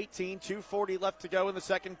 25-18, 2:40 left to go in the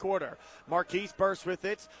second quarter. Marquise bursts with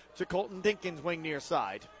it to Colton Dinkins, wing near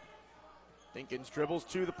side. Dinkins dribbles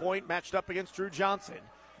to the point, matched up against Drew Johnson.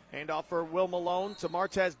 Handoff for Will Malone to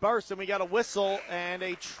Martez Burst, and we got a whistle and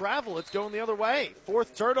a travel. It's going the other way.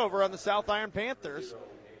 Fourth turnover on the South Iron Panthers.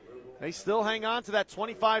 They still hang on to that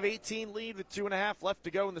 25-18 lead with 2.5 left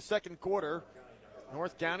to go in the second quarter.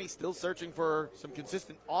 North County still searching for some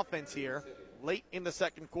consistent offense here late in the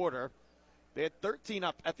second quarter. They had 13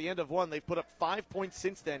 up at the end of one. They've put up 5 points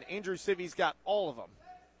since then. Andrew Civi's got all of them.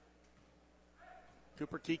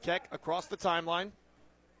 Cooper Kekek across the timeline.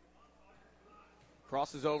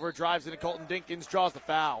 Crosses over, drives into Colton Dinkins, draws the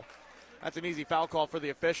foul. That's an easy foul call for the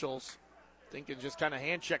officials. Dinkins just kind of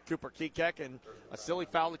hand-checked Cooper Kekek, and a silly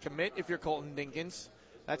foul to commit if you're Colton Dinkins.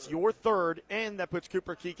 That's your third, and that puts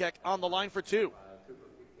Cooper Kekek on the line for two.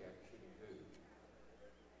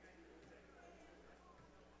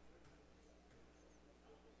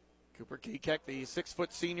 Cooper Kekek, the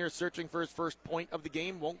 6-foot senior, searching for his first point of the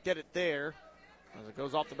game, won't get it there as it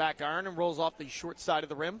goes off the back iron and rolls off the short side of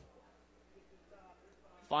the rim.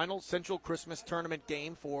 Final Central Christmas Tournament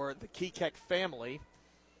game for the Kekek family.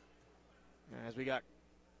 As we got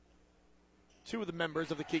two of the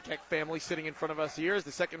members of the Kekek family sitting in front of us here, is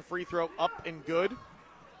the second free throw up and good.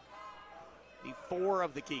 The four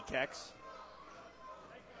of the Kekeks.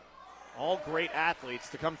 All great athletes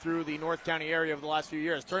to come through the North County area over the last few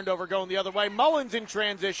years. Turned over going the other way. Mullins in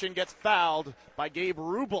transition gets fouled by Gabe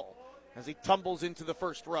Rubel as he tumbles into the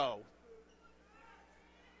first row.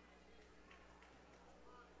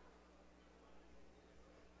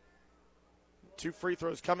 Two free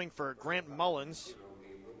throws coming for Grant Mullins.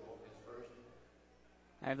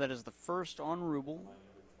 I have that as the first on Rubel.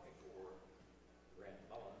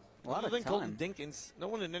 A lot Other of than time. Colton Dinkins, no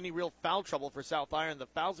one in any real foul trouble for South Iron. The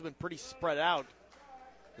fouls have been pretty spread out,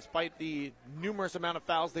 despite the numerous amount of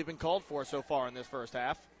fouls they've been called for so far in this first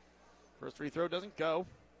half. First free throw doesn't go.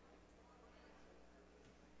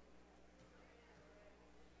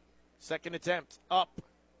 Second attempt, up.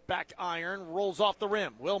 Back iron, rolls off the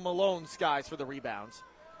rim. Will Malone skies for the rebounds.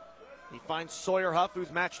 He finds Sawyer Huff,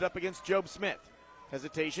 who's matched up against Job Smith.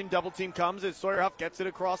 Hesitation, double team comes as Sawyer Huff gets it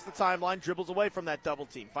across the timeline, dribbles away from that double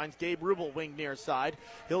team. Finds Gabe Rubel, wing near side.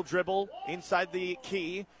 He'll dribble inside the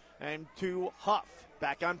key and to Huff.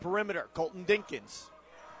 Back on perimeter, Colton Dinkins.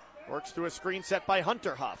 Works through a screen set by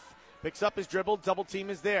Hunter Huff. Picks up his dribble, double team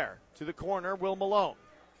is there. To the corner, Will Malone.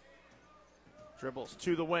 Dribbles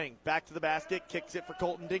to the wing, back to the basket, kicks it for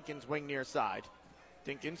Colton Dinkins, wing near side.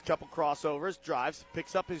 Dinkins, couple crossovers, drives,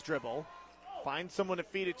 picks up his dribble, finds someone to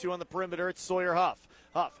feed it to on the perimeter. It's Sawyer Huff.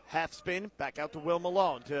 Huff, half spin, back out to Will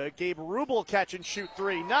Malone. To Gabe Rubel, catch and shoot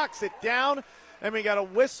three, knocks it down, and we got a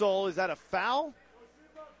whistle. Is that a foul?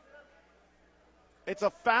 It's a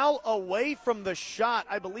foul away from the shot,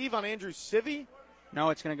 I believe, on Andrew Civi. No,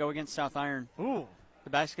 it's going to go against South Iron. Ooh. The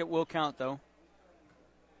basket will count, though.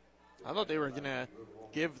 I thought they were going to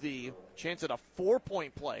give the chance at a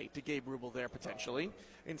 4-point play to Gabe Rubel there potentially.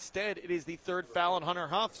 Instead, it is the third foul on Hunter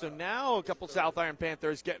Huff. So now a couple South Iron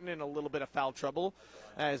Panthers getting in a little bit of foul trouble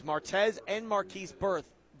as Martez and Marquise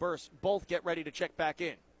Burst both get ready to check back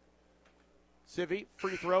in. Civi,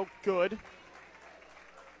 free throw, good.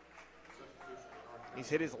 He's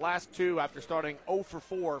hit his last two after starting 0 for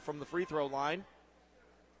 4 from the free throw line.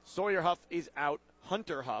 Sawyer Huff is out.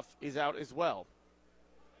 Hunter Huff is out as well.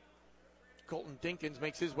 Colton Dinkins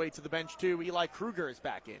makes his way to the bench, too. Eli Kruger is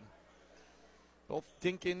back in. Both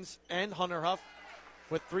Dinkins and Hunter Huff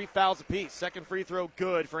with 3 fouls apiece. Second free throw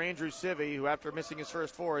good for Andrew Civi, who after missing his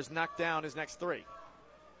first 4 has knocked down his next 3.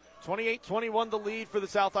 28-21 the lead for the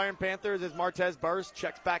South Iron Panthers as Martez Burst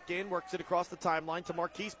checks back in, works it across the timeline to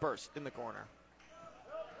Marquise Burst in the corner.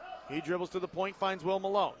 He dribbles to the point, finds Will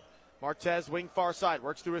Malone. Martez, wing far side,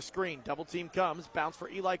 works through a screen. Double team comes, bounce for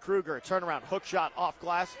Eli Kruger. Turnaround, hook shot off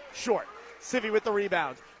glass, short. Civi with the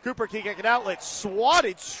rebound. Cooper Kekek an outlet,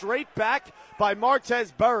 swatted straight back by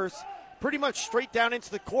Martez Burst. Pretty much straight down into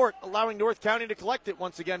the court, allowing North County to collect it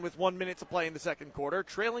once again with 1 minute to play in the second quarter,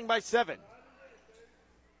 trailing by 7.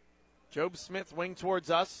 Job Smith wing towards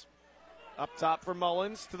us. Up top for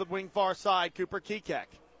Mullins to the wing far side, Cooper Kekek.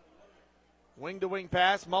 Wing-to-wing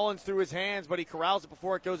pass, Mullins through his hands, but he corrals it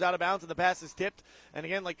before it goes out of bounds, and the pass is tipped. And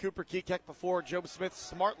again, like Cooper Kekek before, Job Smith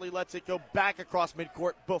smartly lets it go back across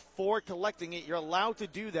midcourt before collecting it. You're allowed to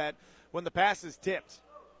do that when the pass is tipped.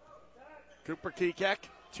 Cooper Kekek,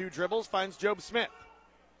 2 dribbles, finds Job Smith.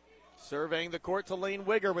 Surveying the court to Lane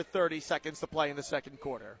Wigger with 30 seconds to play in the second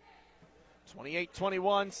quarter.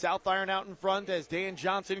 28-21, South Iron out in front as Dan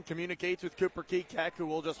Johnson communicates with Cooper Kekek, who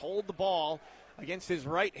will just hold the ball against his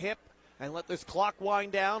right hip and let this clock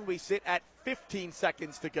wind down. We sit at 15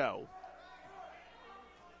 seconds to go.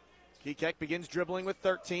 Kekek begins dribbling with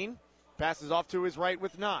 13. Passes off to his right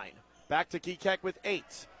with 9. Back to Kekek with 8.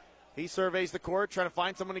 He surveys the court, trying to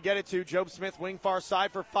find someone to get it to. Job Smith, wing far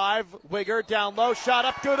side for 5. Wigger down low, shot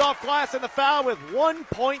up, good off glass, and the foul with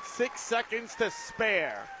 1.6 seconds to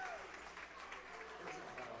spare.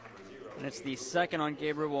 And it's the second on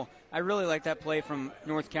Gabriel. I really like that play from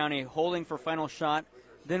North County, holding for final shot.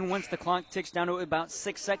 Then once the clock ticks down to about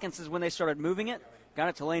 6 seconds is when they started moving it. Got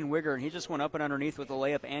it to Lane Wigger, and he just went up and underneath with the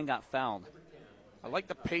layup and got fouled. I like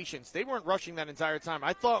the patience. They weren't rushing that entire time.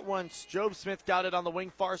 I thought once Job Smith got it on the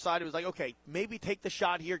wing far side, it was like, okay, maybe take the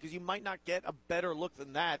shot here because you might not get a better look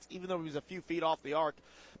than that, even though he was a few feet off the arc.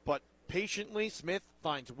 But patiently, Smith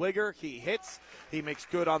finds Wigger. He hits. He makes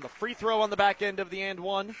good on the free throw on the back end of the and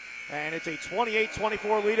one. And it's a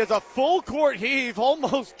 28-24 lead as a full court heave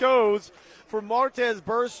almost goes for Martez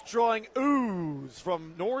Burst, drawing ooze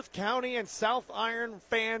from North County and South Iron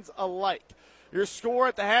fans alike. Your score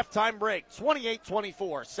at the halftime break,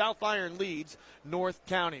 28-24. South Iron leads North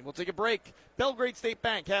County. We'll take a break. Belgrade State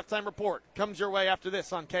Bank halftime report comes your way after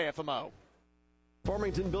this on KFMO.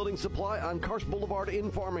 Farmington Building Supply on Karst Boulevard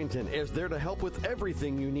in Farmington is there to help with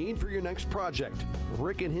everything you need for your next project.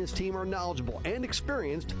 Rick and his team are knowledgeable and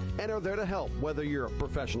experienced and are there to help, whether you're a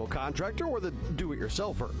professional contractor or the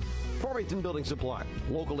do-it-yourselfer. Farmington Building Supply,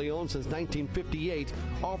 locally owned since 1958,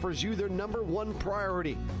 offers you their number one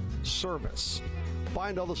priority, service.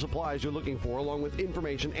 Find all the supplies you're looking for along with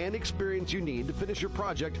information and experience you need to finish your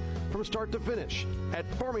project from start to finish at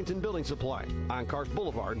Farmington Building Supply on Karst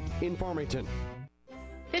Boulevard in Farmington.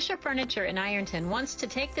 Fisher Furniture in Ironton wants to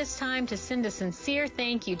take this time to send a sincere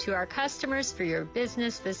thank you to our customers for your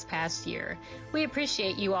business this past year. We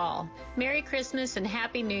appreciate you all. Merry Christmas and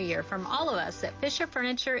Happy New Year from all of us at Fisher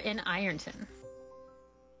Furniture in Ironton.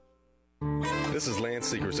 This is Lance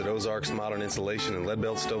Seekers at Ozarks Modern Insulation and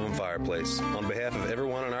Leadbelt Stove and Fireplace. On behalf of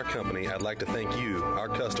everyone in our company, I'd like to thank you, our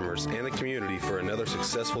customers, and the community for another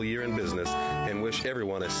successful year in business and wish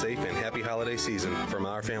everyone a safe and happy holiday season from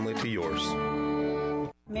our family to yours.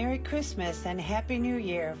 Merry Christmas and Happy New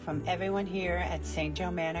Year from everyone here at St.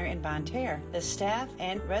 Joe Manor in Bonne Terre. The staff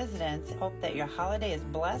and residents hope that your holiday is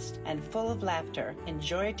blessed and full of laughter.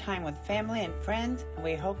 Enjoy time with family and friends.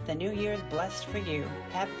 We hope the new year is blessed for you.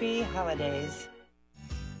 Happy holidays.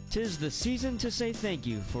 'Tis the season to say thank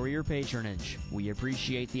you for your patronage. We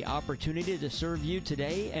appreciate the opportunity to serve you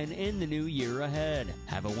today and in the new year ahead.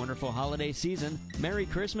 Have a wonderful holiday season. Merry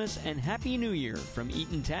Christmas and Happy New Year from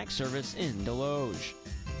Eaton Tax Service in Deloge.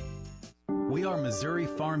 We are Missouri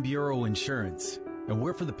Farm Bureau Insurance, and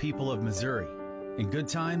we're for the people of Missouri, in good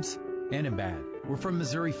times and in bad. We're for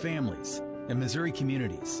Missouri families and Missouri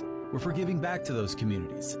communities. We're for giving back to those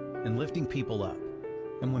communities and lifting people up.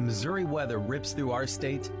 And when Missouri weather rips through our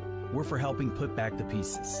state, we're for helping put back the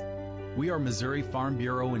pieces. We are Missouri Farm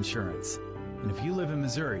Bureau Insurance, and if you live in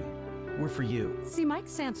Missouri, we're for you. See Mike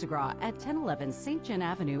Sansagra at 1011 St. John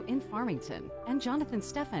Avenue in Farmington and Jonathan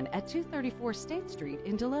Steffen at 234 State Street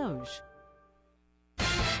in Deloge.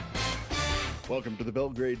 Welcome to the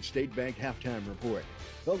Belgrade State Bank Halftime Report.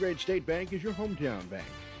 Belgrade State Bank is your hometown bank.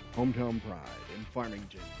 Hometown pride in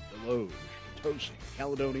Farmington, Deloge, Potosi,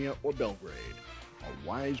 Caledonia, or Belgrade. A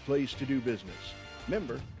wise place to do business.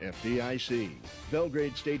 Member FDIC.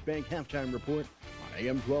 Belgrade State Bank Halftime Report on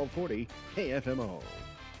AM 1240 KFMO.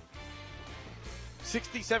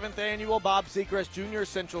 67th Annual Bob Seacrest Jr.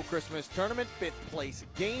 Central Christmas Tournament, 5th place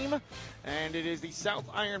game. And it is the South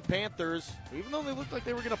Iron Panthers. Even though they looked like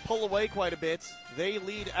they were going to pull away quite a bit, they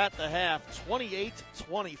lead at the half,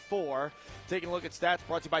 28-24. Taking a look at stats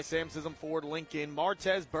brought to you by Sam Sism Ford Lincoln.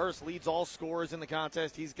 Martez Burst leads all scorers in the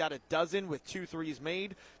contest. He's got a dozen with 2 threes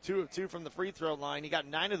made, 2 of 2 from the free throw line. He got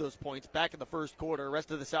 9 of those points back in the first quarter. The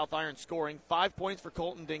rest of the South Iron scoring, 5 points for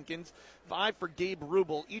Colton Dinkins, 5 for Gabe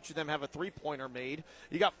Rubel. Each of them have a 3-pointer made.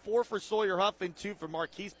 made. You got 4 for Sawyer Huff and 2 for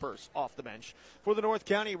Marquise Purse off the bench. For the North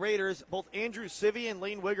County Raiders, both Andrew Civy and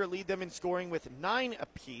Lane Wigger lead them in scoring with 9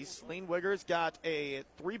 apiece. Lane Wigger's got a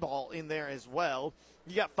 3-ball in there as well.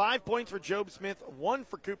 You got 5 points for Job Smith, 1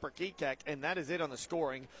 for Cooper Kekek, and that is it on the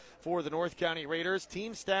scoring for the North County Raiders.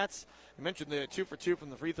 Team stats, I mentioned the 2 for 2 from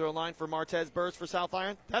the free throw line for Martez Burrs for South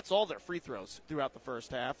Iron. That's all their free throws throughout the first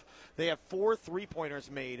half. They have 4 3-pointers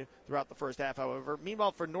made throughout the first half, however.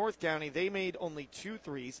 Meanwhile, for North County, they made only 2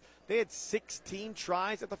 threes. They had 16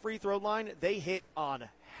 tries at the free throw line. They hit on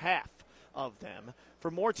half of them. For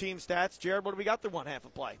more team stats, Jared, what do we got through one half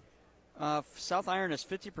of play? South Iron is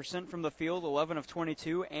 50% from the field, 11 of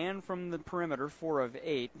 22, and from the perimeter, 4 of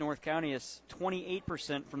 8. North County is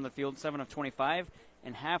 28% from the field, 7 of 25,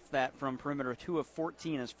 and half that from perimeter, 2 of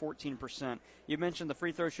 14 is 14%. You mentioned the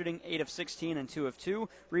free throw shooting, 8 of 16 and 2 of 2.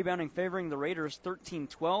 Rebounding favoring the Raiders,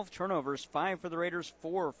 13-12. Turnovers, 5 for the Raiders,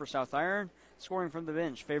 4 for South Iron. Scoring from the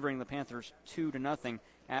bench, favoring the Panthers 2-0.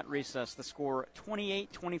 At recess, the score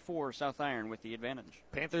 28-24, South Iron with the advantage.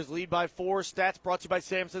 Panthers lead by 4. Stats brought to you by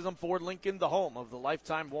Sam Sism Ford Lincoln, the home of the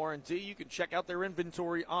lifetime warranty. You can check out their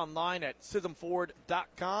inventory online at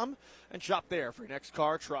SismFord.com and shop there for your next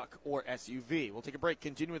car, truck, or SUV. We'll take a break,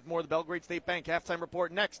 continue with more of the Belgrade State Bank halftime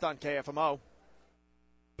report next on KFMO.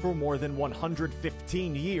 For more than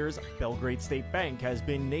 115 years, Belgrade State Bank has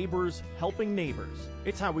been neighbors helping neighbors.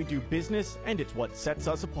 It's how we do business, and it's what sets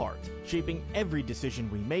us apart, shaping every decision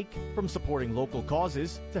we make, from supporting local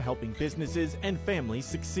causes to helping businesses and families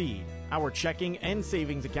succeed. Our checking and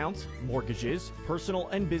savings accounts, mortgages, personal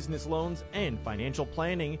and business loans, and financial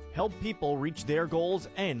planning help people reach their goals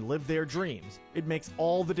and live their dreams. It makes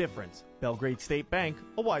all the difference. Belgrade State Bank,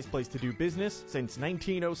 a wise place to do business since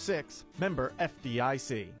 1906. Member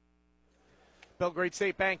FDIC. Belgrade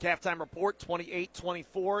State Bank halftime report,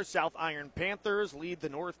 28-24. South Iron Panthers lead the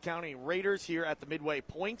North County Raiders here at the midway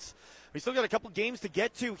points. We still got a couple games to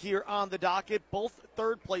get to here on the docket. Both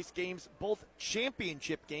third-place games, both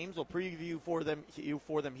championship games. We'll preview for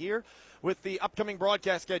them here with the upcoming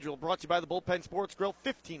broadcast schedule brought to you by the Bullpen Sports Grill,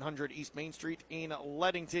 1500 East Main Street in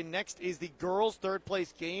Leadington. Next is the girls'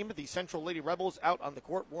 third-place game. The Central Lady Rebels out on the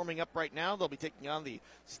court warming up right now. They'll be taking on the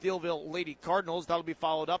Steelville Lady Cardinals. That'll be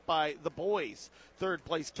followed up by the boys'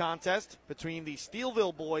 third-place contest between the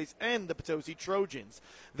Steelville boys and the Potosi Trojans.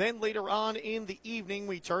 Then later on in the evening,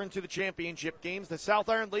 we turn to the championship games. The South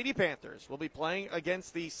Iron Lady Panthers will be playing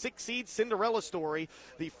against the 6-seed Cinderella Story,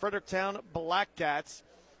 the Fredericktown Black Cats,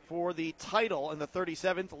 for the title in the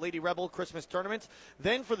 37th Lady Rebel Christmas Tournament.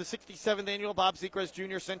 Then for the 67th Annual Bob Seacrest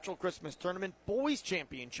Jr. Central Christmas Tournament Boys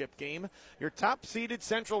Championship game, your top-seeded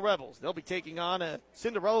Central Rebels. They'll be taking on a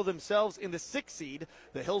Cinderella themselves in the 6th seed,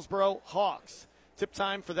 the Hillsboro Hawks. Tip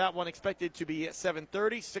time for that one expected to be at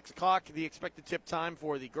 7:30, 6 o'clock, the expected tip time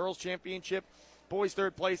for the Girls Championship. Boys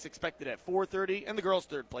third place expected at 4:30, and the girls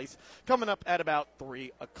third place coming up at about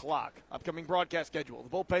 3 o'clock. Upcoming broadcast schedule: the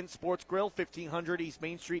Bullpen Sports Grill, 1500 East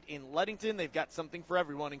Main Street in Leadington. They've got something for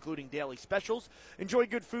everyone, including daily specials. Enjoy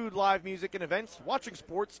good food, live music, and events, watching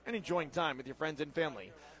sports, and enjoying time with your friends and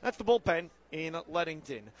family. That's the Bullpen in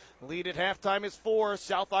Leadington. Lead at halftime is 4,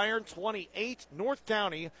 South Iron 28, North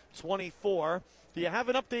County 24. Do you have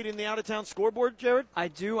an update in the out-of-town scoreboard, Jared? I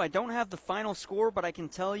do. I don't have the final score, but I can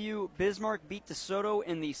tell you Bismarck beat DeSoto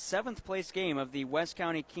in the 7th place game of the West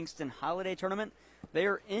County Kingston Holiday Tournament. They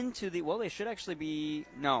are into the, well, they should actually be,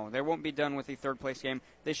 no, they won't be done with the 3rd place game.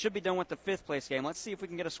 They should be done with the 5th place game. Let's see if we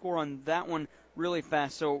can get a score on that one really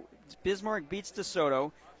fast. So Bismarck beats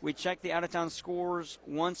DeSoto. We check the out-of-town scores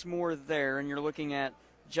once more there, and you're looking at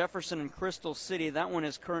Jefferson and Crystal City. That one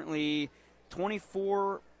is currently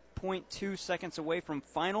 24.2 seconds away from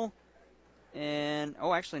final. And,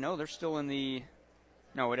 oh, actually, no, they're still in the,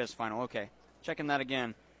 no, it is final. Okay, checking that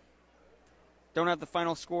again. Don't have the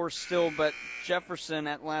final score still, but Jefferson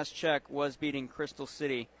at last check was beating Crystal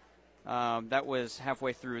City. That was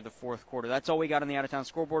halfway through the 4th quarter. That's all we got on the out-of-town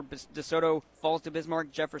scoreboard. DeSoto falls to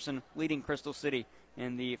Bismarck. Jefferson leading Crystal City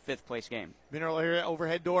in the 5th place game. Mineral Area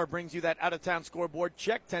Overhead Door brings you that out-of-town scoreboard.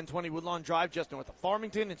 Check 1020 Woodlawn Drive just north of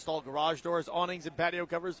Farmington. Install garage doors, awnings, and patio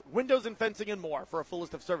covers, windows and fencing, and more. For a full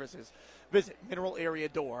list of services, visit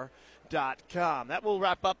mineralareadoor.com. That will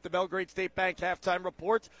wrap up the Belgrade State Bank halftime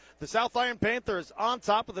report. The South Iron Panthers on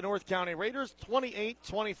top of the North County Raiders,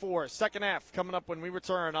 28-24. Second half coming up when we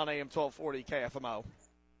return on AM 1240 KFMO.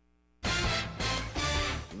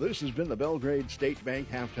 This has been the Belgrade State Bank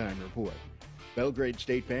halftime report. Belgrade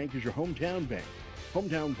State Bank is your hometown bank.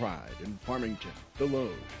 Hometown pride in Farmington,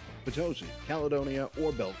 Deloge, Potosi, Caledonia,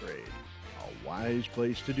 or Belgrade. A wise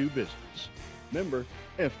place to do business. Member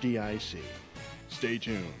FDIC. Stay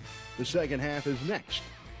tuned. The second half is next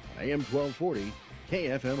on AM 1240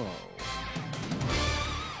 KFMO.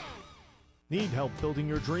 Need help building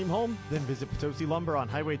your dream home? Then visit Potosi Lumber on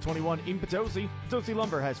Highway 21 in Potosi. Potosi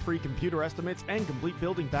Lumber has free computer estimates and complete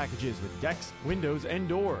building packages with decks, windows, and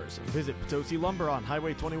doors. Visit Potosi Lumber on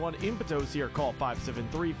Highway 21 in Potosi or call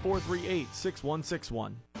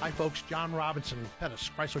 573-438-6161. Hi folks, John Robinson,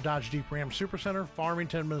 Pettis, Chrysler Dodge Jeep Ram Supercenter,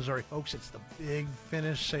 Farmington, Missouri. Folks, it's the big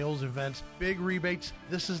finish sales events, big rebates.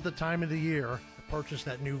 This is the time of the year purchase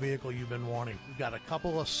that new vehicle you've been wanting. We've got a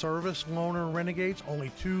couple of service loaner Renegades,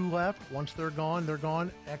 only 2 left. Once they're gone, they're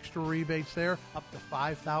gone. Extra rebates there, up to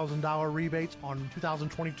 $5,000 rebates on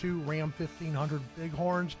 2022 Ram 1500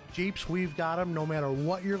 Bighorns. Jeeps, we've got them. No matter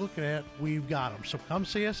what you're looking at, we've got them. So come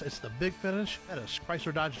see us. It's the big finish at a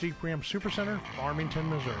Chrysler Dodge Jeep Ram Supercenter, Farmington,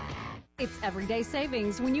 Missouri. It's everyday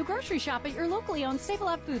savings when you grocery shop at your locally owned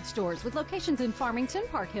Save-A-Lot food stores with locations in Farmington,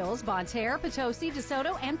 Park Hills, Bonne Terre, Potosi,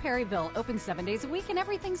 DeSoto, and Perryville. Open 7 days a week and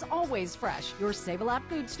everything's always fresh. Your Save-A-Lot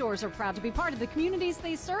food stores are proud to be part of the communities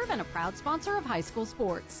they serve and a proud sponsor of high school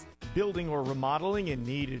sports. Building or remodeling and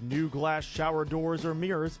need new glass shower doors or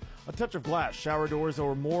mirrors? A Touch of Glass shower doors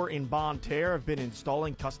or more in Bonne Terre have been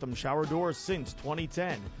installing custom shower doors since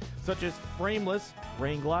 2010, such as frameless,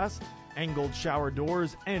 rain glass, angled shower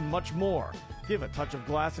doors, and much more. Give A Touch of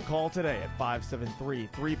Glass a call today at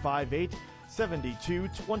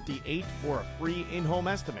 573-358-7228 for a free in-home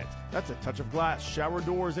estimate. That's A Touch of Glass shower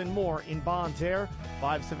doors and more in Bonne Terre,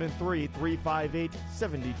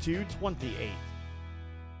 573-358-7228.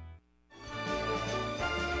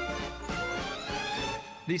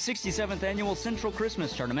 The 67th Annual Central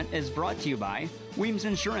Christmas Tournament is brought to you by Weems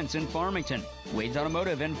Insurance in Farmington, Wade's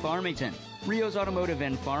Automotive in Farmington, Rio's Automotive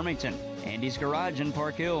in Farmington, Andy's Garage in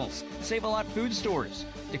Park Hills, Save-A-Lot Food Stores,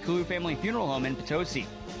 DeClue Family Funeral Home in Potosi,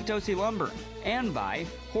 Potosi Lumber, and by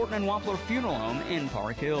Horton and Wampler Funeral Home in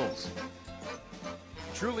Park Hills.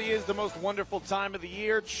 Truly is the most wonderful time of the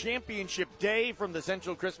year. Championship day from the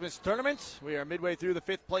Central Christmas Tournament. We are midway through the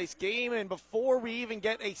 5th place game, and before we even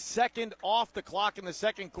get a second off the clock in the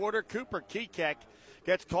second quarter, Cooper Kekek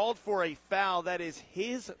gets called for a foul. That is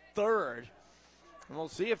his third. And we'll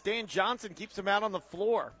see if Dan Johnson keeps him out on the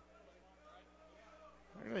floor.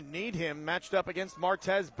 We're going to need him matched up against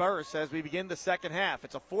Martez Burse as we begin the second half.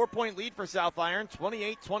 It's a 4-point lead for South Iron,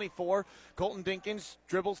 28-24. Colton Dinkins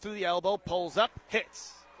dribbles through the elbow, pulls up,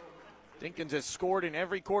 hits. Dinkins has scored in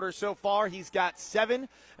every quarter so far. He's got 7,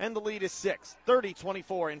 and the lead is 6.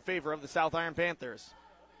 30-24 in favor of the South Iron Panthers.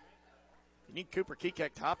 You need Cooper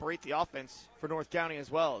Kekek to operate the offense for North County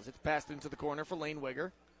as well, as it's passed into the corner for Lane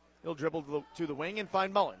Wigger. He'll dribble to the wing and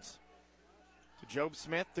find Mullins. To Job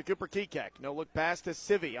Smith, to Cooper Kekek. No look pass to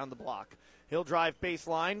Civi on the block. He'll drive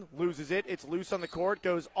baseline, loses it. It's loose on the court,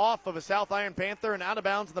 goes off of a South Iron Panther and out of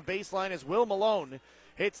bounds on the baseline as Will Malone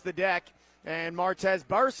hits the deck. And Martez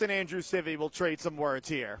Burse and Andrew Civi will trade some words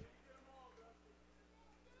here.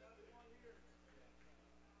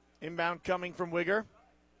 Inbound coming from Wigger.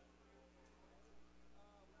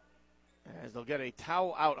 As they'll get a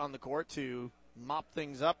towel out on the court to mop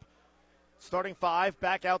things up. Starting 5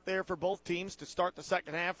 back out there for both teams to start the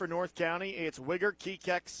second half for North County. It's Wigger,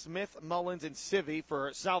 Kekek, Smith, Mullins, and Civi.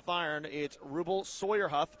 For South Iron, it's Rubel,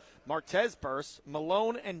 Sawyerhuff, Martez Burse,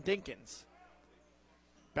 Malone, and Dinkins.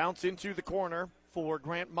 Bounce into the corner for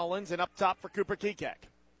Grant Mullins and up top for Cooper Kekek.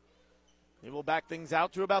 He will back things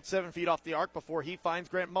out to about 7 feet off the arc before he finds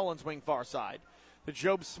Grant Mullins wing far side. To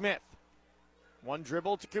Job Smith. One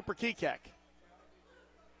dribble to Cooper Kekek.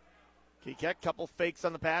 Kekek, couple fakes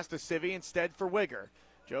on the pass to Civi instead for Wigger.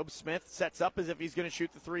 Job Smith sets up as if he's going to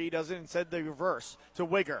shoot the three. He doesn't. Instead, the reverse to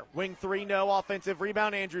Wigger. Wing 3, no. Offensive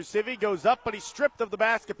rebound. Andrew Civi goes up, but he's stripped of the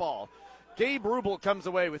basketball. Gabe Rubel comes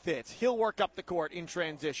away with it. He'll work up the court in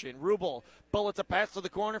transition. Rubel bullets a pass to the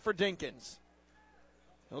corner for Dinkins.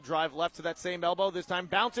 He'll drive left to that same elbow. This time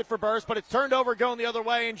bounce it for Burse, but it's turned over going the other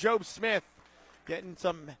way, and Job Smith getting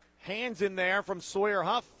some hands in there from Sawyer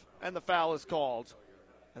Huff, and the foul is called.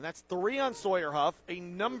 And that's 3 on Sawyer Huff. A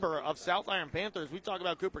number of South Iron Panthers. We talk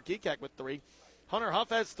about Cooper Kekek with 3. Hunter Huff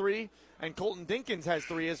has 3, and Colton Dinkins has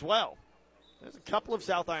 3 as well. There's a couple of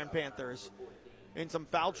South Iron Panthers in some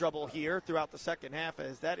foul trouble here throughout the second half,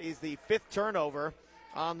 as that is the 5th turnover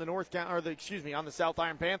on the on the South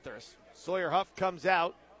Iron Panthers. Sawyer Huff comes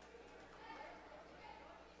out.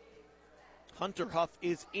 Hunter Huff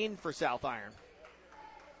is in for South Iron.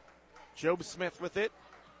 Job Smith with it.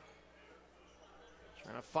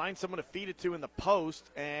 Trying to find someone to feed it to in the post,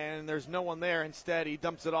 and there's no one there. Instead, he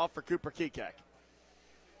dumps it off for Cooper Kekek.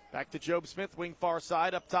 Back to Job Smith, wing far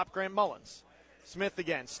side, up top Grant Mullins. Smith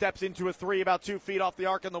again steps into a three about 2 feet off the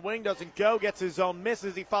arc on the wing. Doesn't go. Gets his own miss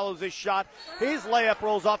as he follows his shot. His layup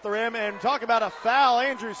rolls off the rim. And talk about a foul.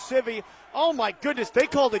 Andrew Civey. Oh, my goodness. They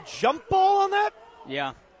called a jump ball on that?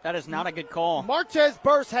 Yeah, that is not a good call. Martez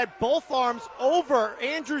Burst had both arms over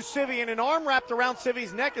Andrew Civey and an arm wrapped around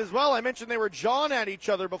Civey's neck as well. I mentioned they were jawing at each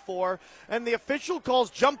other before. And the official calls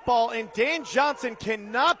jump ball, and Dan Johnson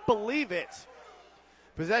cannot believe it.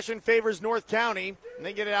 Possession favors North County, and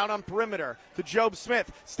they get it out on perimeter to Job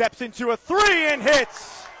Smith. Steps into a three and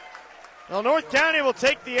hits. Well, North County will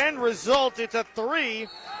take the end result. It's a three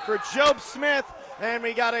for Job Smith, and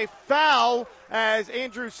we got a foul as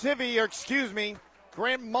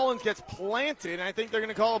Grant Mullins gets planted, and I think they're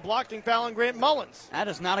going to call a blocking foul on Grant Mullins. That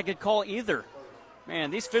is not a good call either.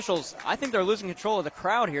 Man, these officials, I think they're losing control of the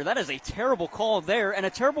crowd here. That is a terrible call there and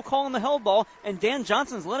a terrible call on the held ball, and Dan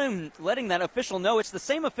Johnson's letting that official know it's the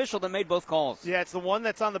same official that made both calls. Yeah, it's the one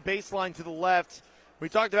that's on the baseline to the left. We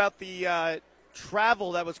talked about the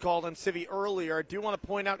travel that was called on Civey earlier. I do want to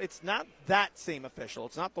point out it's not that same official.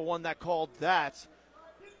 It's not the one that called that.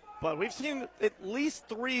 But we've seen at least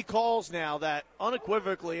 3 calls now that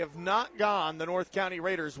unequivocally have not gone the North County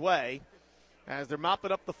Raiders' way as they're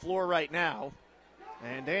mopping up the floor right now.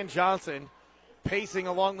 And Dan Johnson pacing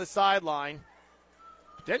along the sideline,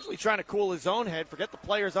 potentially trying to cool his own head, forget the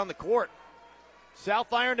players on the court.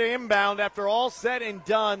 South Iron to inbound after all said and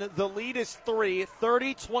done. The lead is 3,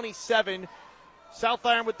 30-27. South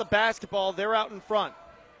Iron with the basketball. They're out in front.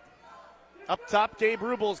 Up top, Gabe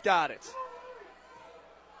Rubel's got it.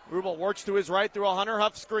 Rubel works to his right through a Hunter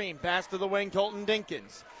Huff screen. Pass to the wing, Colton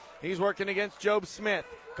Dinkins. He's working against Job Smith.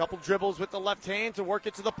 Couple dribbles with the left hand to work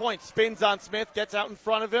it to the point. Spins on Smith, gets out in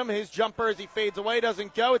front of him. His jumper as he fades away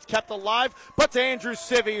doesn't go. It's kept alive, but to Andrew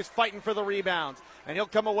Civey, who's fighting for the rebound. And he'll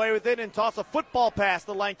come away with it and toss a football pass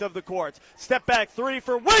the length of the court. Step back three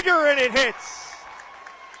for Wigger, and it hits.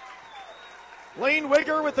 Lane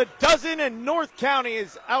Wigger with a dozen, and North County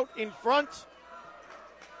is out in front.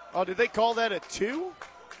 Oh, did they call that a 2?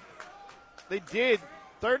 They did.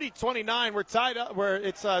 30-29, we're tied up, where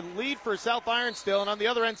it's a lead for South Iron still, and on the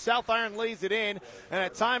other end, South Iron lays it in, and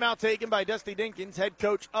a timeout taken by Dusty Dinkins, head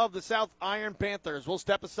coach of the South Iron Panthers. We'll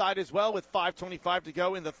step aside as well with 5:25 to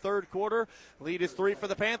go in the third quarter. Lead is 3 for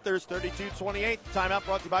the Panthers, 32-28. Timeout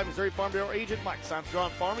brought to you by Missouri Farm Bureau agent Mike Simsgrow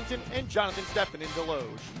in Farmington and Jonathan Steffen in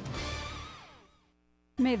Deloge.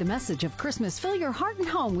 May the message of Christmas fill your heart and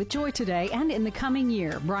home with joy today and in the coming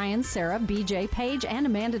year. Brian, Sarah, BJ, Paige, and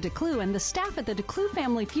Amanda DeClue and the staff at the DeClue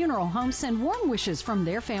Family Funeral Home send warm wishes from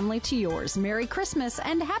their family to yours. Merry Christmas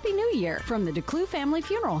and Happy New Year from the DeClue Family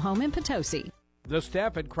Funeral Home in Potosi. The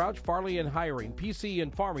staff at Crouch, Farley, and Hiring, PC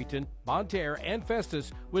in Farmington, Bonterre, and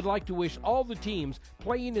Festus would like to wish all the teams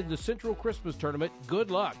playing in the Central Christmas Tournament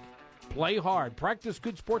good luck. Play hard, practice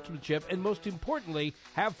good sportsmanship, and most importantly,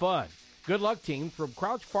 have fun. Good luck, team, from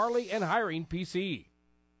Crouch, Farley, and Hiring PC.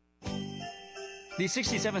 The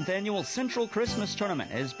 67th Annual Central Christmas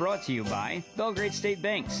Tournament is brought to you by Belgrade State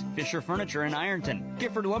Banks, Fisher Furniture in Ironton,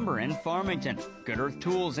 Gifford Lumber in Farmington, Good Earth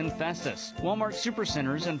Tools in Festus, Walmart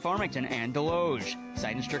Supercenters in Farmington and Deloge,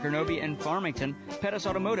 Sidon Stricker Noby in Farmington, Pettis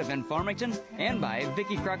Automotive in Farmington, and by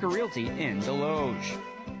Vicky Crocker Realty in Deloge.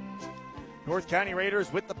 North County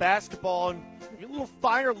Raiders with the basketball, and a little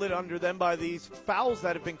fire lit under them by these fouls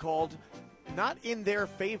that have been called not in their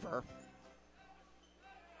favor.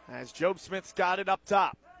 As Job Smith's got it up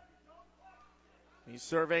top. He's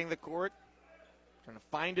surveying the court, trying to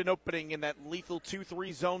find an opening in that lethal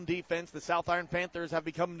 2-3 zone defense the South Iron Panthers have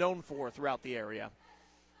become known for throughout the area.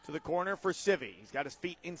 To the corner for Civey. He's got his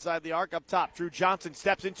feet inside the arc up top. Drew Johnson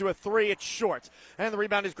steps into a three. It's short. And the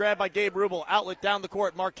rebound is grabbed by Gabe Rubel. Outlet down the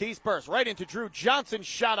court. Marquise Burst right into Drew Johnson.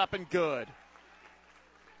 Shot up and good.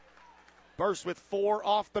 Burst with 4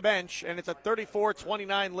 off the bench, and it's a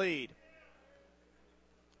 34-29 lead.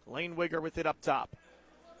 Lane Wigger with it up top.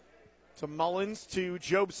 To Mullins, to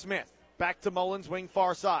Job Smith. Back to Mullins, wing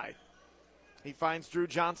far side. He finds Drew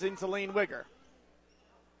Johnson to Lane Wigger.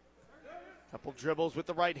 Couple dribbles with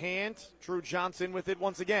the right hand. Drew Johnson with it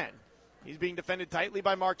once again. He's being defended tightly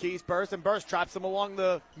by Marquise Burst, and Burst traps him along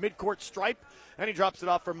the midcourt stripe, and he drops it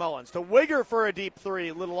off for Mullins. To Wigger for a deep three,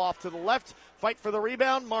 a little off to the left. Fight for the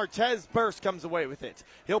rebound. Martez Burst comes away with it.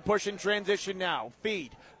 He'll push in transition now.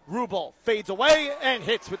 Feed. Rubel fades away and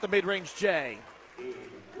hits with the mid-range J.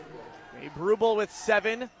 Gabe Rubel with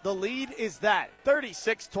 7. The lead is that.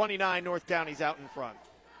 36-29, North County's out in front.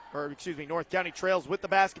 North County trails with the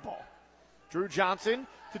basketball. Drew Johnson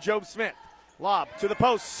to Job Smith. Lob to the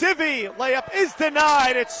post. Civey layup is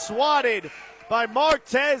denied. It's swatted by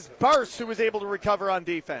Martez Burst, who was able to recover on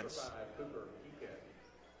defense.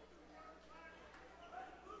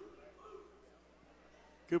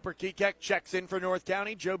 Cooper Kekek checks in for North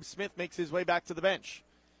County. Job Smith makes his way back to the bench.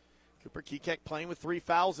 Cooper Kekek playing with 3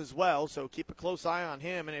 fouls as well, so keep a close eye on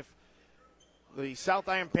him. And if the South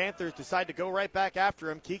Iron Panthers decide to go right back after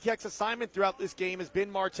him, Kekek's assignment throughout this game has been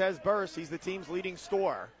Martez Burst. He's the team's leading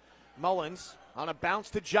scorer. Mullins on a bounce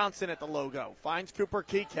to Johnson at the logo. Finds Cooper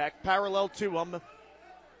Kekek parallel to him,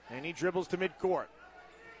 and he dribbles to midcourt.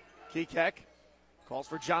 Kekek calls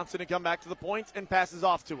for Johnson to come back to the point and passes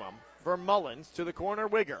off to him. For Mullins to the corner,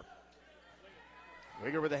 Wigger.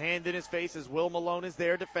 Wigger with a hand in his face as Will Malone is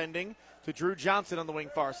there defending to Drew Johnson on the wing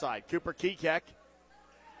far side. Cooper Kekek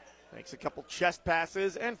makes a couple chest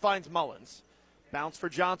passes and finds Mullins. Bounce for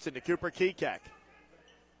Johnson to Cooper Kekek.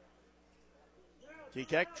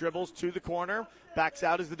 Kekek dribbles to the corner, backs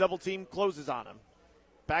out as the double team closes on him.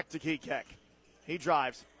 Back to Kekek. He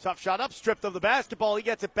drives. Tough shot up, stripped of the basketball. He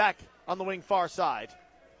gets it back on the wing far side.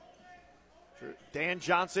 Dan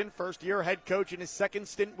Johnson, first-year head coach in his second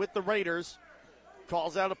stint with the Raiders,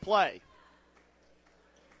 calls out a play.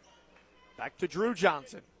 Back to Drew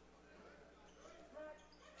Johnson.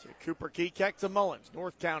 To Cooper Kekek to Mullins.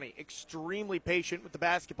 North County extremely patient with the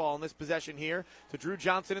basketball in this possession here. To Drew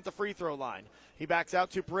Johnson at the free throw line. He backs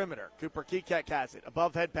out to perimeter. Cooper Kekek has it.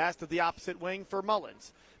 Above head pass to the opposite wing for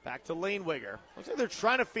Mullins. Back to Lane Wigger. Looks like they're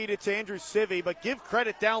trying to feed it to Andrew Civy, but give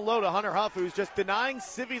credit down low to Hunter Huff, who's just denying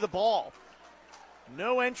Civy the ball.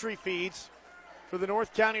 No entry feeds for the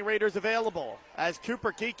North County Raiders available as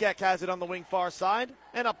Cooper Kekek has it on the wing far side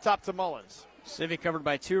and up top to Mullins. Civy covered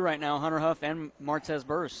by 2 right now, Hunter Huff and Martez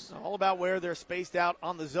Burst. All about where they're spaced out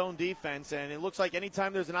on the zone defense, and it looks like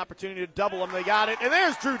anytime there's an opportunity to double them, they got it. And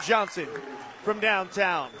there's Drew Johnson from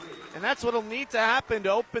downtown. And that's what will need to happen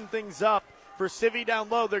to open things up for Civy down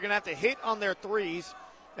low. They're going to have to hit on their threes,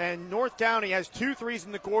 and North County has 2 threes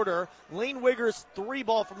in the quarter. Lane Wigger's 3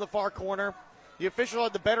 ball from the far corner. The official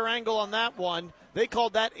had the better angle on that one. They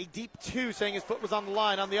called that a deep 2, saying his foot was on the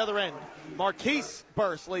line on the other end. Marquise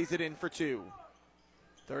Burst lays it in for 2.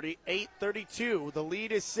 38-32. The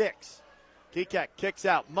lead is 6. Kekek kicks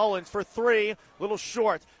out. Mullins for 3. Little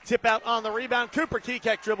short. Tip out on the rebound. Cooper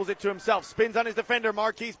Kekek dribbles it to himself. Spins on his defender.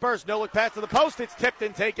 Marquise Burst. No look pass to the post. It's tipped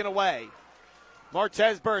and taken away.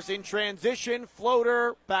 Martez Burst in transition.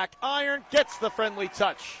 Floater. Back iron. Gets the friendly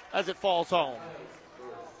touch as it falls home.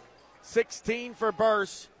 16 for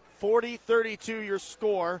Burst. 40-32 your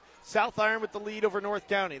score. South Iron with the lead over North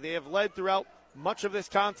County. They have led throughout much of this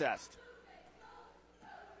contest.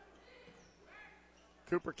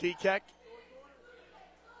 Cooper Kekek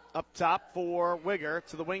up top for Wigger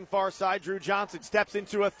to the wing far side. Drew Johnson steps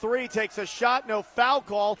into a 3, takes a shot, no foul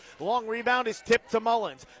call. Long rebound is tipped to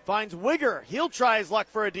Mullins. Finds Wigger. He'll try his luck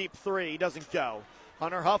for a deep 3. Doesn't go.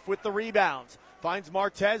 Hunter Huff with the rebounds. Finds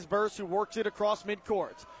Martez Burst, who works it across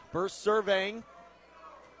midcourt. Burst surveying.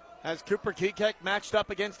 Has Cooper Kekek matched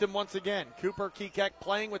up against him once again. Cooper Kekek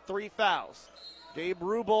playing with 3 fouls. Gabe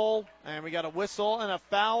Rubel, and we got a whistle and a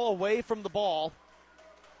foul away from the ball.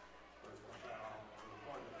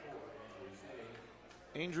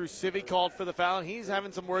 Andrew Civy called for the foul, and he's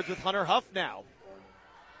having some words with Hunter Huff now.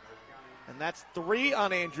 And that's 3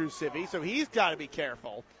 on Andrew Civy, so he's got to be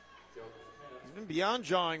careful. He's been beyond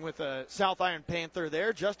jawing with a South Iron Panther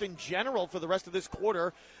there. Just in general for the rest of this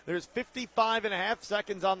quarter, there's 55.5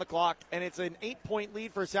 seconds on the clock, and it's an 8-point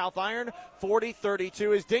lead for South Iron,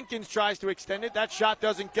 40-32. As Dinkins tries to extend it, that shot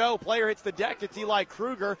doesn't go. Player hits the deck. It's Eli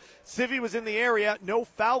Kruger. Civy was in the area. No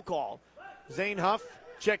foul call. Zane Huff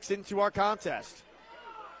checks into our contest.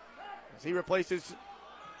 As he replaces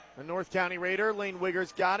a North County Raider, Lane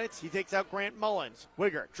Wigger's got it. He takes out Grant Mullins.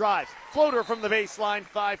 Wigger drives. Floater from the baseline,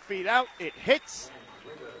 5 feet out. It hits.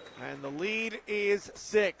 And the lead is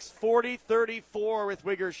 6. 40-34 with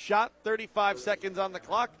Wigger's shot. 35 seconds on the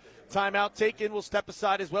clock. Timeout taken. We'll step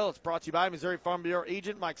aside as well. It's brought to you by Missouri Farm Bureau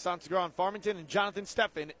agent Mike Sansegraw in Farmington and Jonathan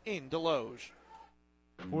Steffen in Deloge.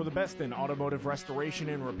 For the best in automotive restoration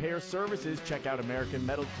and repair services, check out American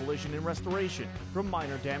Metal Collision and Restoration. From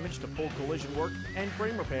minor damage to full collision work and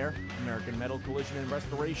frame repair, American Metal Collision and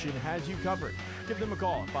Restoration has you covered. Give them a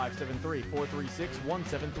call at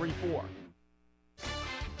 573-436-1734.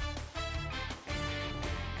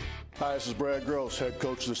 Hi, this is Brad Gross, head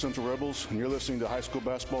coach of the Central Rebels, and you're listening to high school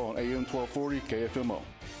basketball on AM 1240 KFMO.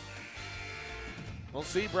 We'll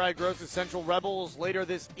see Brad Gross's Central Rebels later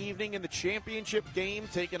this evening in the championship game,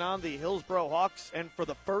 taking on the Hillsboro Hawks. And for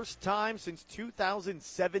the first time since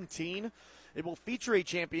 2017, it will feature a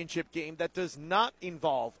championship game that does not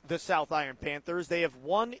involve the South Iron Panthers. They have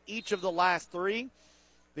won each of the last 3.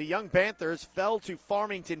 The Young Panthers fell to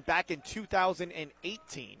Farmington back in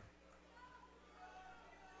 2018.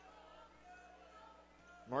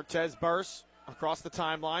 Martez Burst across the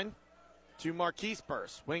timeline to Marquise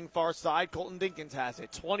Burse. Wing far side, Colton Dinkins has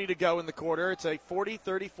it. 20 to go in the quarter. It's a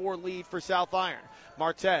 40-34 lead for South Iron.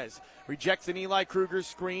 Martez rejects an Eli Kruger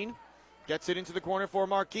screen. Gets it into the corner for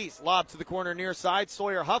Marquise. Lob to the corner near side.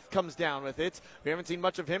 Sawyer Huff comes down with it. We haven't seen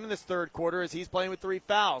much of him in this third quarter as he's playing with 3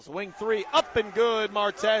 fouls. Wing 3, up and good.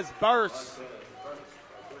 Martez Burse.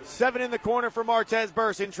 7 in the corner for Martez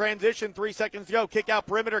Burse. In transition, 3 seconds to go. Kick out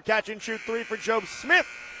perimeter, catch and shoot 3 for Job Smith.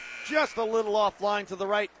 Just a little offline to the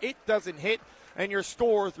right. It doesn't hit. And your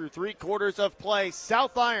score through 3 quarters of play,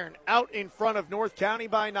 South Iron out in front of North County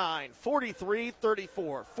by 9,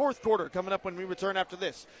 43-34. Fourth quarter coming up when we return after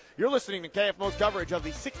this. You're listening to KFMO's coverage of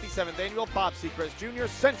the 67th Annual Bob Seacrest Jr.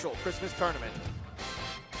 Central Christmas Tournament.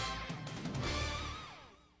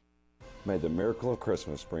 May the miracle of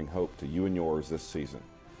Christmas bring hope to you and yours this season.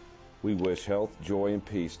 We wish health, joy, and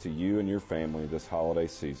peace to you and your family this holiday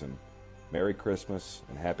season. Merry Christmas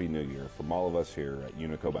and Happy New Year from all of us here at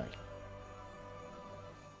Unico Bank.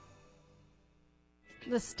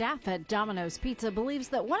 The staff at Domino's Pizza believes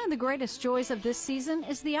that one of the greatest joys of this season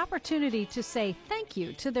is the opportunity to say thank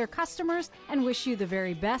you to their customers and wish you the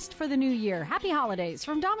very best for the new year. Happy holidays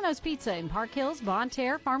from Domino's Pizza in Park Hills, Bonne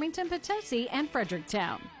Terre, Farmington, Potosi, and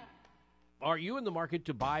Fredericktown. Are you in the market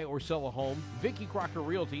to buy or sell a home? Vicki Crocker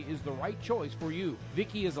Realty is the right choice for you.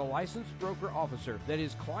 Vicki is a licensed broker officer that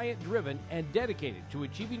is client-driven and dedicated to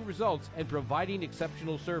achieving results and providing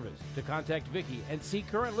exceptional service. To contact Vicki and see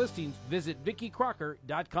current listings, visit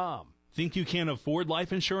VickiCrocker.com. Think you can't afford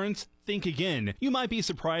life insurance? Think again. You might be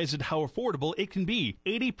surprised at how affordable it can be.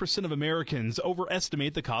 80% of Americans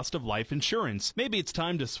overestimate the cost of life insurance. Maybe it's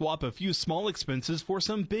time to swap a few small expenses for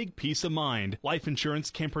some big peace of mind. Life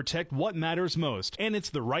insurance can protect what matters most, and it's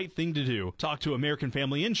the right thing to do. Talk to American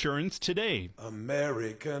Family Insurance today.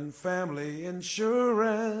 American Family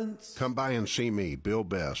Insurance. Come by and see me, Bill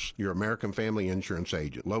Bess, your American Family Insurance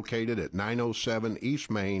agent, located at 907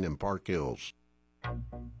 East Main in Park Hills.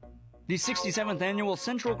 The 67th Annual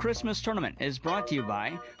Central Christmas Tournament is brought to you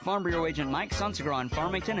by Farm Bureau Agent Mike Sunsegra in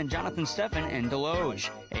Farmington and Jonathan Steffen in Deloge,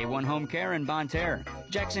 A1 Home Care in Bonne Terre,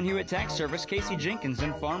 Jackson Hewitt Tax Service, Casey Jenkins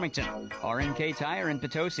in Farmington, RNK Tire in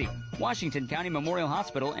Potosi, Washington County Memorial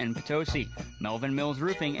Hospital in Potosi, Melvin Mills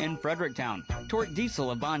Roofing in Fredericktown, Torque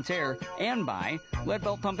Diesel of Bonne Terre, and by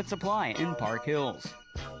Leadbelt Pump and Supply in Park Hills.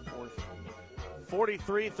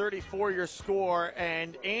 43-34 your score,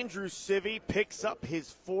 and Andrew Civey picks up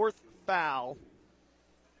his 4th foul.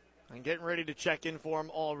 And getting ready to check in for him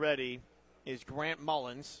already is Grant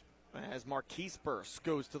Mullins as Marquise Burse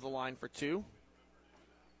goes to the line for 2.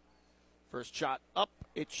 First shot up,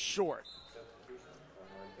 it's short.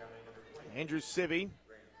 Andrew Civey,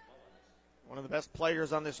 one of the best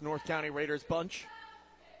players on this North County Raiders bunch.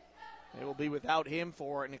 They will be without him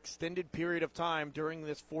for an extended period of time during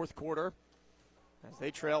this 4th quarter as they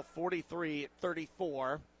trail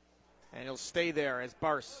 43-34. And he'll stay there as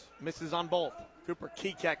Burse misses on both. Cooper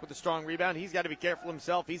Kekek with a strong rebound. He's got to be careful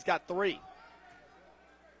himself. He's got 3.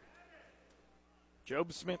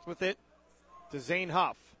 Job Smith with it to Zane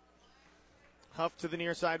Huff. Huff to the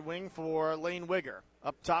near side wing for Lane Wigger.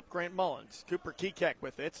 Up top, Grant Mullins. Cooper Kekek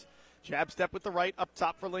with it. Jab step with the right, up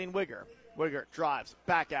top for Lane Wigger. Wigger drives,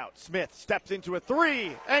 back out. Smith steps into a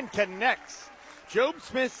 3 and connects. Job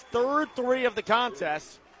Smith's 3rd 3 of the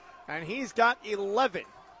contest, and he's got 11.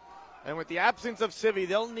 And with the absence of Civey,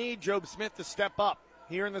 they'll need Job Smith to step up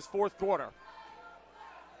here in this 4th quarter.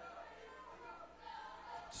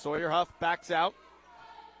 Sawyer Huff backs out.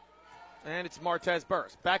 And it's Martez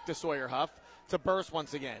Burse. Back to Sawyer Huff. To Burse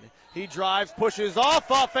once again. He drives, pushes off,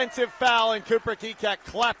 offensive foul, and Cooper Kekek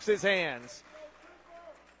claps his hands.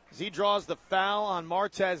 As he draws the foul on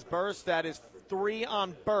Martez Burse, that is 3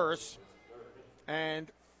 on Burse.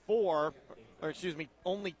 And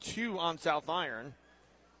only 2 on South Iron.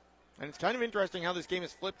 And it's kind of interesting how this game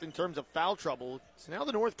is flipped in terms of foul trouble. So now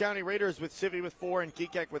the North County Raiders with Civey with 4 and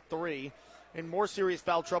Kekek with 3. In more serious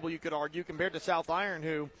foul trouble, you could argue, compared to South Iron,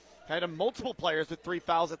 who had multiple players with 3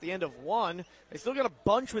 fouls at the end of 1. They still got a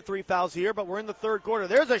bunch with 3 fouls here, but we're in the 3rd quarter.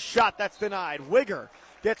 There's a shot that's denied. Wigger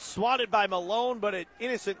gets swatted by Malone, but it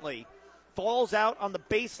innocently falls out on the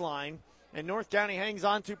baseline. And North County hangs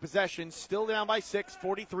on to possession, still down by 6,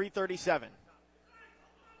 43-37.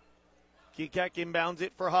 Kekek inbounds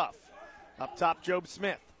it for Huff. Up top, Job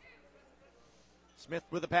Smith. Smith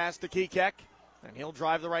with a pass to Kekek, and he'll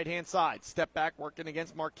drive the right-hand side. Step back, working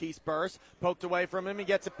against Marquise Burse. Poked away from him, he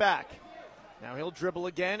gets it back. Now he'll dribble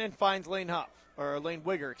again and finds Lane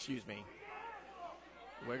Wigger,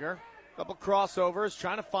 Wigger, couple crossovers,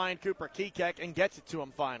 trying to find Cooper Kekek and gets it to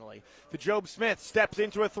him finally. To Job Smith, steps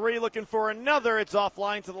into a 3, looking for another. It's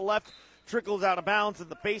offline to the left. trickles out of bounds at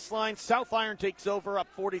the baseline. South Iron takes over up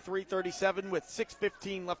 43-37 with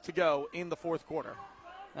 6:15 left to go in the fourth quarter.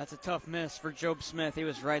 That's a tough miss for Job Smith. He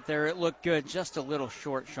was right there. It looked good, just a little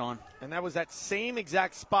short, Sean. And that was that same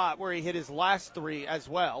exact spot where he hit his last three as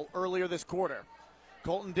well earlier this quarter.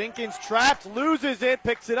 Colton Dinkins trapped, loses it,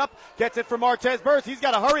 picks it up, gets it from Martez Burst. He's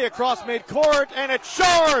got to hurry across midcourt, and a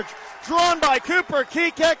charge drawn by Cooper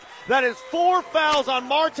Kekek. That is 4 fouls on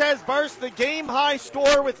Martez Burst, the game-high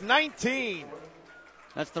score with 19.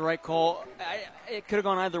 That's the right call. It could have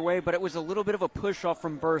gone either way, but it was a little bit of a push-off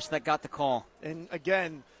from Burst that got the call. And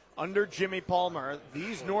again, under Jimmy Palmer,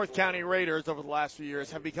 these North County Raiders over the last few years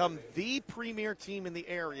have become the premier team in the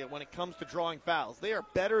area when it comes to drawing fouls. They are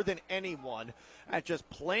better than anyone at just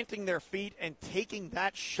planting their feet and taking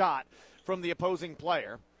that shot from the opposing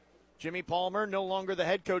player. Jimmy Palmer, no longer the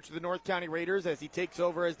head coach of the North County Raiders as he takes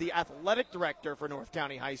over as the athletic director for North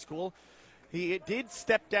County High School. He did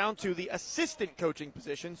step down to the assistant coaching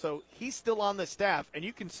position, so he's still on the staff, and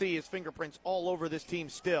you can see his fingerprints all over this team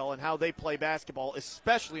still and how they play basketball,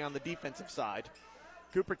 especially on the defensive side.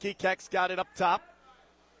 Cooper Kekek's got it up top,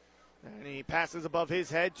 and he passes above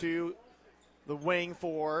his head to the wing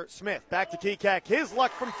for Smith. Back to Kekek. His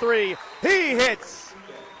luck from three. He hits.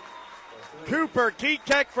 Cooper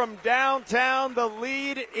Kekek from downtown. The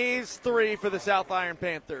lead is 3 for the South Iron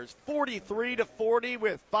Panthers. 43-40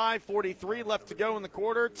 with 5:43 left to go in the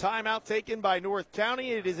quarter. Timeout taken by North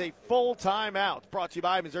County. It is a full timeout. Brought to you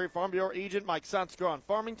by Missouri Farm Bureau agent Mike Sunsker on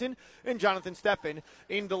Farmington and Jonathan Steffen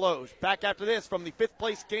in Deloge. Back after this from the 5th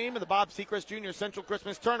place game of the Bob Sechrist Jr. Central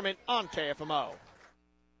Christmas Tournament on KFMO.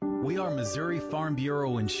 We are Missouri Farm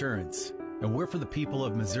Bureau Insurance, and we're for the people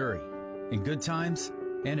of Missouri, in good times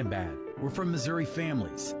and in bad. We're from Missouri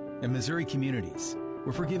families and Missouri communities.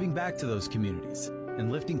 We're for giving back to those communities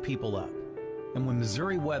and lifting people up. And when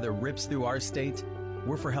Missouri weather rips through our state,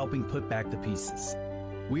 we're for helping put back the pieces.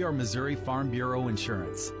 We are Missouri Farm Bureau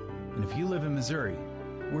Insurance, and if you live in Missouri,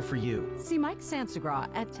 we're for you. See Mike Sansagra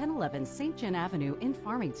at 1011 St. John Avenue in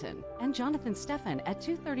Farmington and Jonathan Steffen at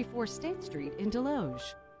 234 State Street in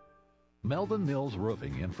Deloge. Melvin Mills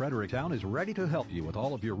Roofing in Fredericktown is ready to help you with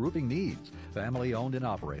all of your roofing needs. Family owned and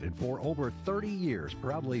operated for over 30 years,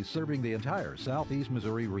 proudly serving the entire southeast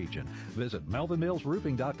Missouri region. Visit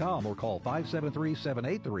melvinmillsroofing.com or call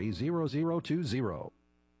 573-783-0020.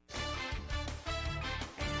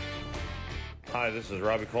 Hi, this is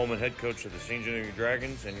Robbie Coleman, head coach of the St. Genevieve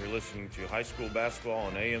Dragons, and you're listening to high school basketball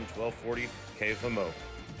on AM 1240 KFMO.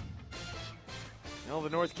 Well,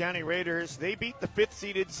 the North County Raiders, they beat the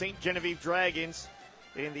 5th-seeded St. Genevieve Dragons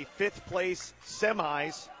in the 5th-place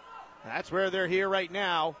semis. That's where they're here right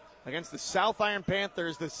now against the South Iron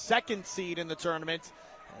Panthers, the 2nd seed in the tournament.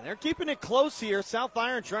 And they're keeping it close here. South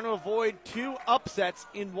Iron trying to avoid 2 upsets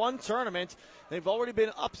in one tournament. They've already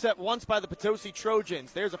been upset once by the Potosi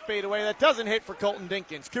Trojans. There's a fadeaway that doesn't hit for Colton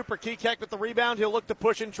Dinkins. Cooper Kekek with the rebound. He'll look to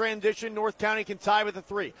push in transition. North County can tie with a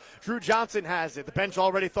 3. Drew Johnson has it. The bench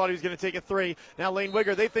already thought he was going to take a 3. Now Lane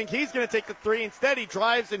Wigger, they think he's going to take the 3. Instead, he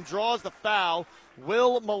drives and draws the foul.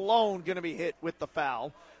 Will Malone going to be hit with the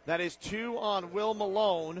foul. That is 2 on Will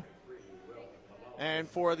Malone. And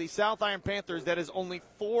for the South Iron Panthers, that is only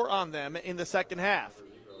 4 on them in the second half.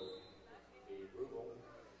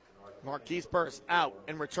 Marquise Burst out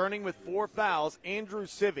and returning with 4 fouls, Andrew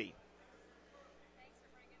Civey.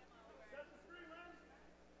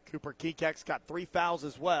 Cooper Kekek's got 3 fouls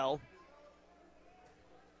as well.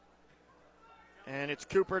 And it's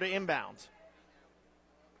Cooper to inbound.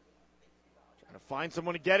 Trying to find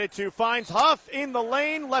someone to get it to. Finds Huff in the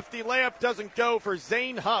lane. Lefty layup doesn't go for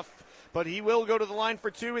Zane Huff, but he will go to the line for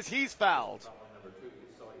 2 as he's fouled.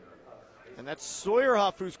 And that's Sawyer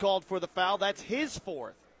Huff who's called for the foul. That's his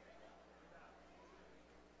 4th.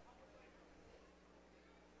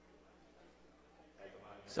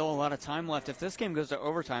 Still a lot of time left. If this game goes to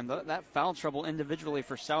overtime, that foul trouble individually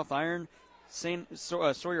for South Iron,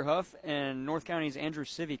 Sawyer Huff, and North County's Andrew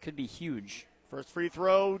Civey could be huge. First free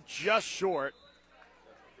throw just short.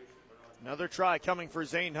 Another try coming for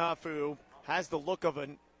Zane Huff, who has the look of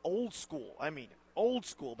an old school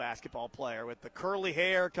basketball player with the curly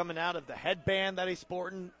hair coming out of the headband that he's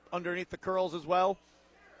sporting underneath the curls as well.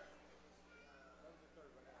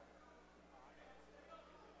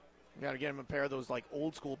 Got to get him a pair of those like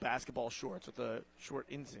old school basketball shorts with the short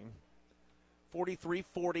inseam.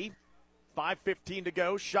 43-40, 5:15 to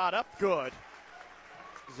go. Shot up, good.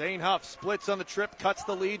 Zane Huff splits on the trip, cuts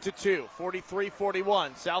the lead to 2.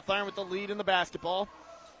 43-41. South Iron with the lead in the basketball.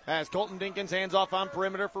 As Colton Dinkins hands off on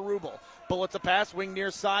perimeter for Rubel. Bullets a pass, wing near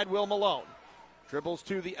side, Will Malone. Dribbles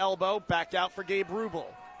to the elbow, back out for Gabe Rubel.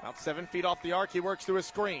 About 7 feet off the arc, he works through a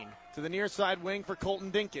screen. To the near side wing for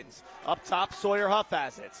Colton Dinkins. Up top, Sawyer Huff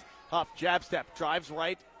has it. Huff, jab step, drives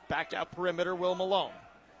right, back out perimeter, Will Malone.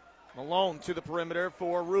 Malone to the perimeter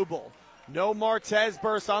for Rubel. No Martez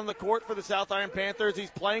Burst on the court for the South Iron Panthers. He's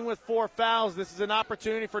playing with 4 fouls. This is an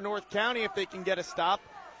opportunity for North County if they can get a stop.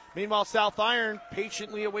 Meanwhile, South Iron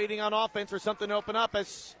patiently awaiting on offense for something to open up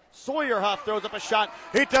as Sawyer Huff throws up a shot.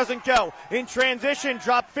 It doesn't go. In transition,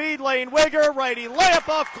 drop feed, Lane Wigger, righty layup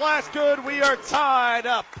off glass, good. We are tied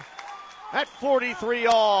up at 43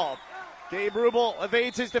 all. Gabe Rubel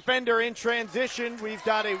evades his defender in transition. We've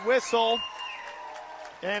got a whistle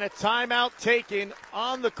and a timeout taken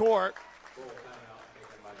on the court.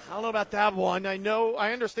 I don't know about that one.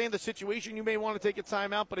 I understand the situation. You may want to take a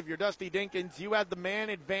timeout, but if you're Dusty Dinkins, you had the man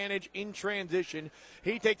advantage in transition.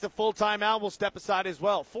 He takes a full timeout. We'll step aside as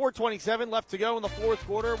well. 4:27 left to go in the fourth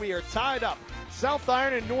quarter. We are tied up. South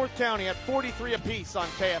Iron and North County at 43 apiece on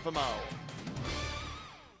KFMO.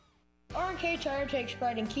 R&K Tire takes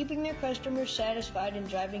pride in keeping their customers satisfied and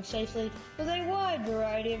driving safely with a wide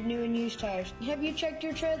variety of new and used tires. Have you checked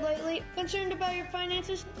your tread lately? Concerned about your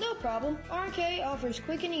finances? No problem. R&K offers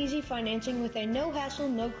quick and easy financing with a no-hassle,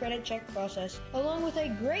 no-credit check process, along with a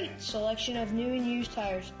great selection of new and used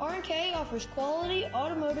tires. R&K offers quality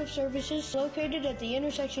automotive services located at the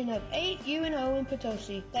intersection of 8 U and O in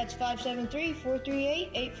Potosi. That's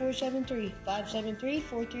 573-438-8473.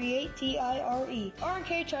 573-438-TIRE.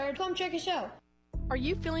 R&K Tire, come check us out. Are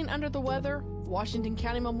you feeling under the weather? Washington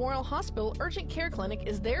County Memorial Hospital Urgent Care Clinic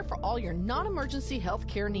is there for all your non-emergency health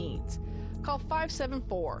care needs. Call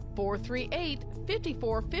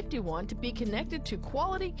 574-438-5451 to be connected to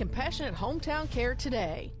quality, compassionate hometown care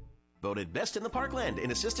today. Voted best in the Parkland in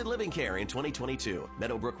assisted living care in 2022.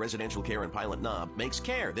 Meadowbrook Residential Care in Pilot Knob makes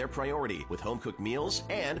care their priority with home-cooked meals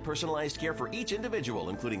and personalized care for each individual,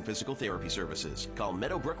 including physical therapy services. Call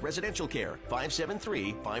Meadowbrook Residential Care,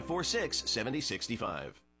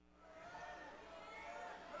 573-546-7065.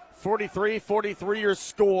 43-43 your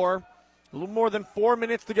score. A little more than 4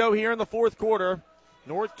 minutes to go here in the fourth quarter.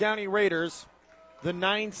 North County Raiders, the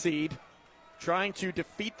 9 seed, trying to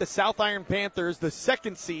defeat the South Iron Panthers, the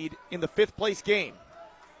 2nd seed in the 5th place game.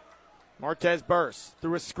 Martez bursts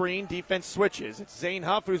through a screen. Defense switches. It's Zane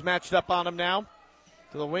Huff who's matched up on him now.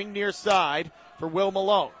 To the wing near side for Will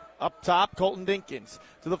Malone. Up top, Colton Dinkins.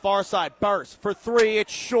 To the far side, burst for 3.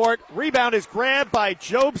 It's short. Rebound is grabbed by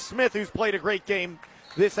Job Smith, who's played a great game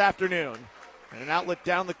this afternoon. And an outlet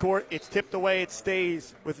down the court. It's tipped away. It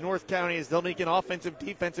stays with North County as they'll make an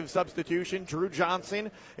offensive-defensive substitution. Drew Johnson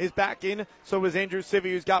is back in. So is Andrew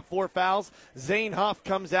Sivy, who's got 4 fouls. Zane Huff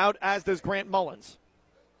comes out, as does Grant Mullins.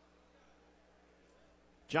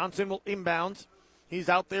 Johnson will inbound. He's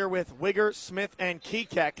out there with Wigger, Smith, and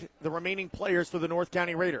Kekek, the remaining players for the North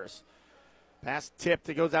County Raiders. Pass tipped.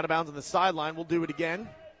 It goes out of bounds on the sideline. We'll do it again.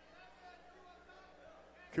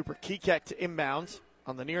 Cooper Kekek to inbound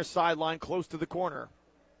on the near sideline, close to the corner.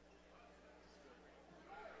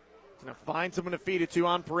 Going to find someone to feed it to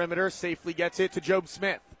on perimeter. Safely gets it to Job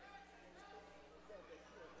Smith.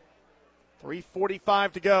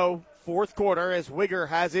 3:45 to go, fourth quarter, as Wigger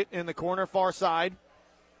has it in the corner far side.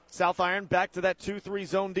 South Iron back to that 2-3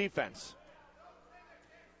 zone defense.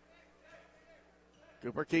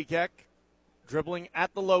 Cooper Kekek dribbling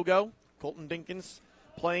at the logo. Colton Dinkins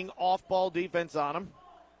playing off-ball defense on him.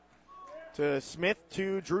 To Smith,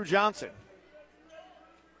 to Drew Johnson.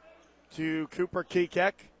 To Cooper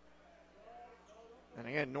Kekek. And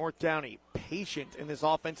again, North County patient in this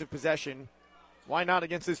offensive possession. Why not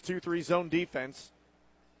against this 2-3 zone defense?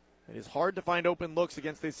 It is hard to find open looks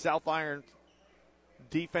against this South Iron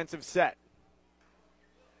defensive set.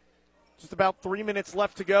 Just about 3 minutes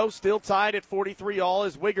left to go. Still tied at 43-all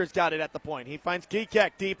as Wigger's got it at the point. He finds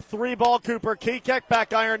Kekek deep. 3-ball Cooper. Kekek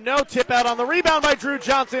back iron. No tip out on the rebound by Drew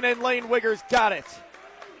Johnson, and Lane Wigger's got it.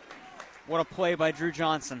 What a play by Drew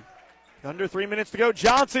Johnson. Under 3 minutes to go.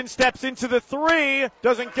 Johnson steps into the 3.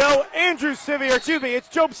 Doesn't go. Andrew Sivy, it's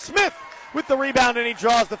Job Smith with the rebound, and he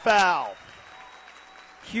draws the foul.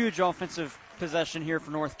 Huge offensive possession here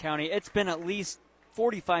for North County. It's been at least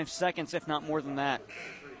 45 seconds, if not more than that.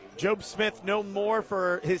 Job Smith known more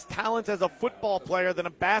for his talents as a football player than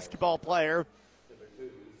a basketball player.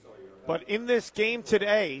 But in this game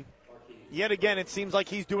today, yet again, it seems like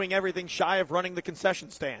he's doing everything shy of running the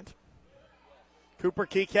concession stand. Cooper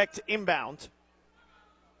Kekek to inbound.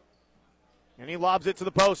 And he lobs it to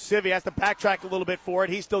the post. Sivy has to backtrack a little bit for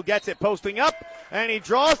it. He still gets it, posting up. And he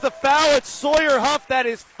draws the foul. It's Sawyer Huff. That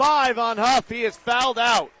is 5 on Huff. He is fouled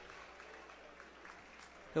out.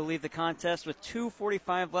 He'll leave the contest with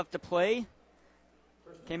 2:45 left to play.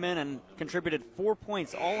 Came in and contributed 4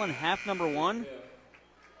 points, all in half number 1.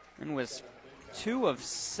 and was 2 of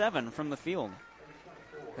 7 from the field.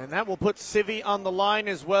 And that will put Civi on the line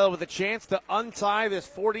as well with a chance to untie this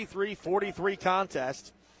 43-43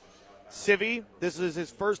 contest. Civi, this is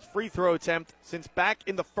his first free throw attempt since back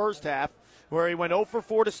in the first half, where he went 0 for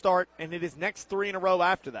 4 to start and hit his next 3 in a row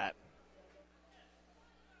after that.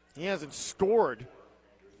 He hasn't scored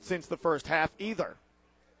since the first half either.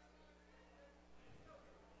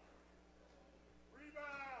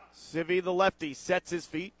 Civi, the lefty, sets his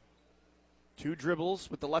feet. 2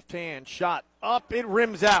 dribbles with the left hand. Shot up, it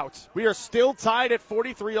rims out. We are still tied at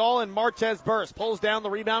 43 all, and Martez Burst pulls down the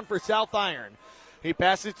rebound for South Iron. He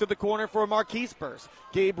passes to the corner for Marquise Burst.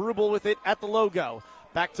 Gabe Rubel with it at the logo.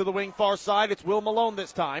 Back to the wing far side. It's Will Malone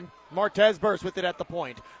this time. Martez Burst with it at the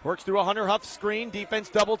point. Works through a Hunter Huff screen. Defense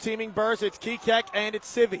double-teaming Burst. It's Kekek and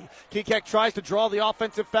it's Civi. Kekek tries to draw the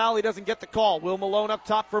offensive foul. He doesn't get the call. Will Malone up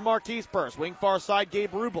top for Marquise Burst. Wing far side,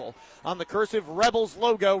 Gabe Rubel on the cursive Rebels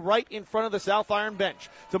logo right in front of the South Iron bench.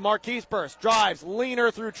 To Marquise Burst. Drives.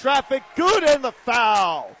 Leaner through traffic. Good, and the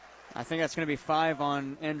foul. I think that's going to be 5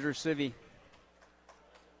 on Andrew Civi.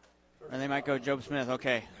 And they might go Job Smith.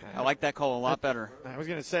 Okay, I like that call a lot better. I was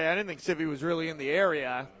going to say, I didn't think Civi was really in the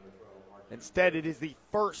area. Instead, it is the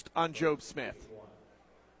first on Job Smith.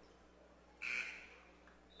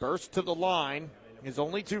 Burst to the line. His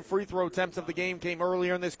only 2 free throw attempts of the game came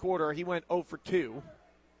earlier in this quarter. He went 0 for 2.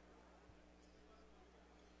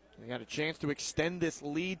 He got a chance to extend this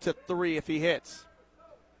lead to 3 if he hits.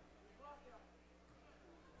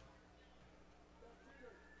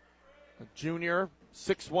 A junior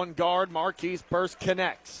 6'1" guard, Marquise Burst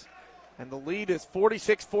connects. And the lead is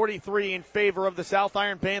 46-43 in favor of the South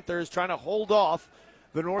Iron Panthers, trying to hold off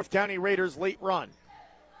the North County Raiders' late run.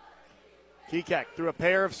 Kekek through a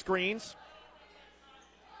pair of screens.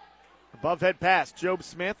 Above head pass, Job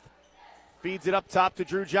Smith feeds it up top to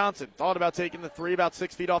Drew Johnson. Thought about taking the 3 about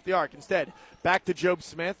 6 feet off the arc. Instead, back to Job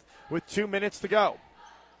Smith with 2 minutes to go.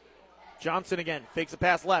 Johnson again, fakes a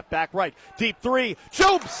pass left, back right. Deep 3,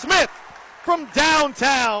 Job Smith from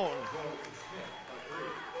downtown.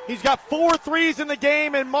 He's got 4 threes in the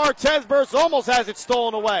game, and Martez Burst almost has it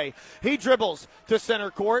stolen away. He dribbles to center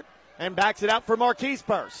court and backs it out for Marquise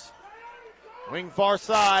Burst. Wing far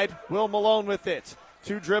side, Will Malone with it.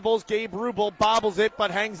 2 dribbles, Gabe Rubel bobbles it but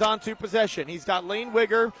hangs on to possession. He's got Lane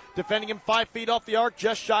Wigger defending him 5 feet off the arc,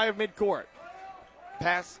 just shy of midcourt.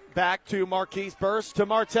 Pass back to Marquise Burst to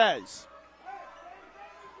Martez.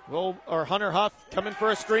 Hunter Huff coming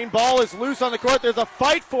for a screen. Ball is loose on the court. There's a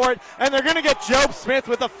fight for it, and they're going to get Job Smith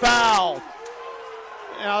with a foul.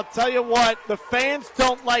 And I'll tell you what, the fans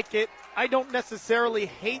don't like it. I don't necessarily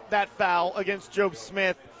hate that foul against Job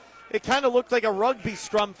Smith. It kind of looked like a rugby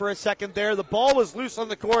scrum for a second there. The ball was loose on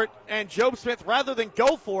the court, and Job Smith, rather than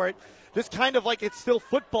go for it, just kind of like it's still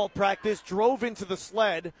football practice, drove into the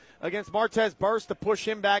sled against Martez Burst to push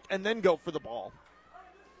him back and then go for the ball.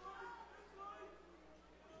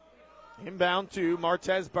 Inbound to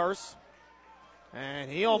Martez Burst.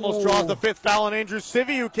 And he almost draws the 5th foul on Andrew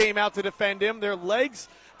Civi, who came out to defend him. Their legs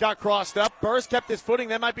got crossed up. Burst kept his footing.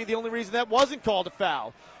 That might be the only reason that wasn't called a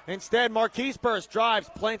foul. Instead, Marquise Burst drives,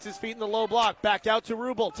 plants his feet in the low block. Back out to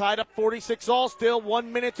Rubel. Tied up 46 all. Still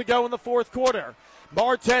 1 minute to go in the 4th quarter.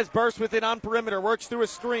 Martez Burst with it on perimeter. Works through a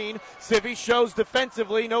screen. Civi shows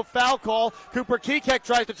defensively. No foul call. Cooper Kekek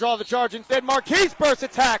tries to draw the charge. Instead, Marquise Burst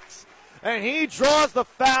attacks. And he draws the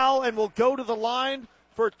foul and will go to the line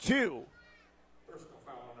for 2.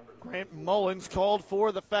 Grant Mullins called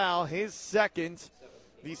for the foul, his second,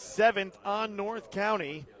 the 7th on North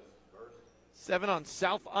County, 7 on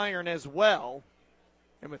South Iron as well.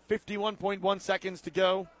 And with 51.1 seconds to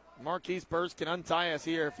go, Marquise Burst can untie us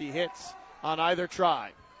here if he hits on either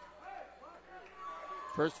try.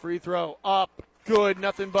 First free throw up, good,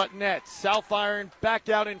 nothing but net. South Iron back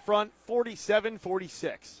out in front,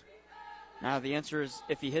 47-46. Now the answer is,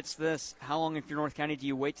 if he hits this, how long if you're North County do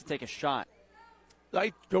you wait to take a shot?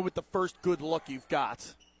 I go with the first good look you've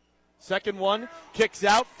got. Second one, kicks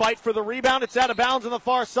out, fight for the rebound. It's out of bounds on the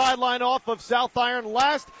far sideline off of South Iron.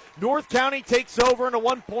 Last, North County takes over in a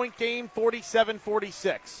 1-point game,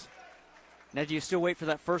 47-46. Now, do you still wait for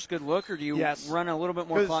that first good look, or do you run a little bit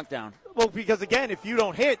more clock down? Well, because, again, if you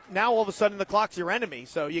don't hit, now all of a sudden the clock's your enemy.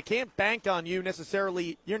 So you can't bank on you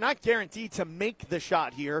necessarily. You're not guaranteed to make the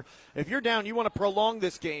shot here. If you're down, you want to prolong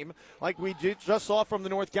this game like we just saw from the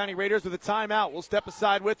North County Raiders with a timeout. We'll step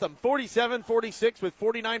aside with them. 47-46 with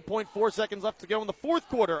 49.4 seconds left to go in the 4th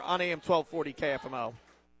quarter on AM 1240 KFMO.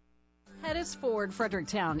 Pettis Ford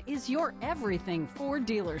Fredericktown is your everything Ford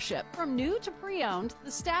dealership. From new to pre-owned,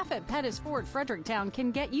 the staff at Pettis Ford Fredericktown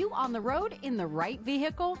can get you on the road in the right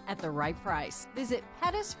vehicle at the right price. Visit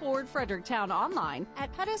Pettis Ford Fredericktown online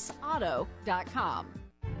at pettisauto.com.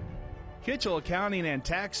 Kitchell Accounting and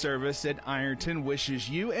Tax Service at Ironton wishes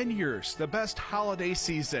you and yours the best holiday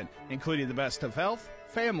season, including the best of health,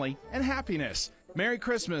 family, and happiness. Merry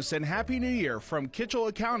Christmas and Happy New Year from Kitchell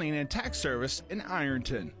Accounting and Tax Service in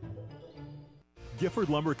Ironton. Gifford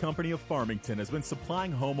Lumber Company of Farmington has been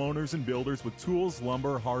supplying homeowners and builders with tools,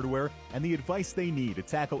 lumber, hardware, and the advice they need to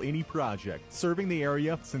tackle any project, serving the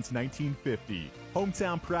area since 1950.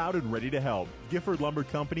 Hometown proud and ready to help. Gifford Lumber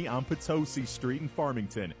Company on Potosi Street in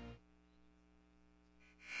Farmington.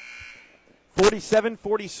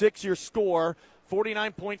 47-46 your score.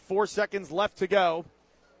 49.4 seconds left to go.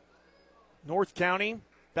 North County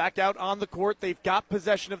back out on the court. They've got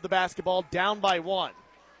possession of the basketball, down by 1.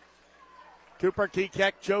 Cooper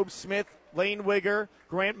Kekek, Job Smith, Lane Wigger,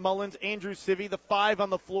 Grant Mullins, Andrew Civey, the 5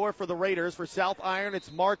 on the floor for the Raiders. For South Iron,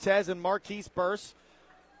 it's Martez and Marquise Burse.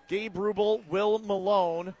 Gabe Rubel, Will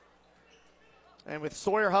Malone. And with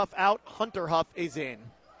Sawyer Huff out, Hunter Huff is in.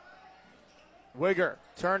 Wigger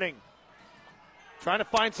turning. Trying to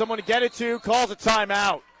find someone to get it to, calls a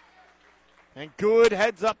timeout. And good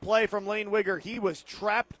heads-up play from Lane Wigger. He was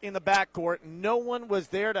trapped in the backcourt. No one was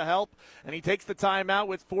there to help, and he takes the timeout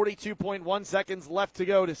with 42.1 seconds left to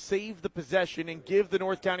go to save the possession and give the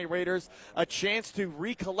North County Raiders a chance to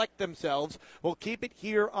recollect themselves. We'll keep it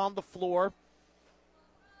here on the floor.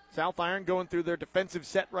 South Iron going through their defensive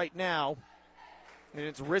set right now, and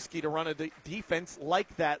it's risky to run a defense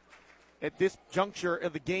like that at this juncture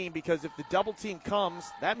of the game, because if the double team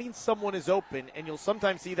comes, that means someone is open, and you'll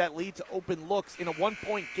sometimes see that lead to open looks in a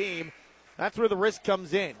one-point game. That's where the risk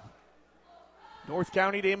comes in. North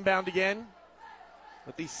County to inbound again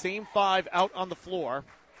with the same 5 out on the floor.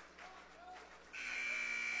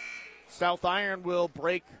 South Iron will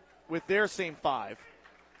break with their same 5.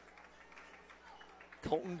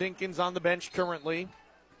 Colton Dinkins on the bench currently.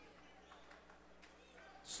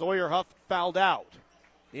 Sawyer Huff fouled out.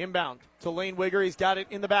 The inbound to Lane Wigger. He's got it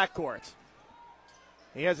in the backcourt.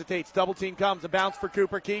 He hesitates. Double team comes. A bounce for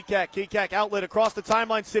Cooper Kekek. Kekek outlet across the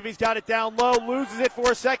timeline. Civey's got it down low. Loses it for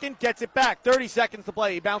a second. Gets it back. 30 seconds to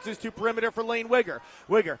play. He bounces to perimeter for Lane Wigger.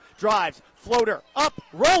 Wigger drives. Floater up.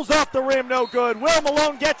 Rolls off the rim. No good. Will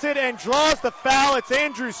Malone gets it and draws the foul. It's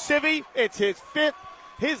Andrew Civey. It's his 5th.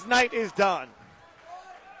 His night is done.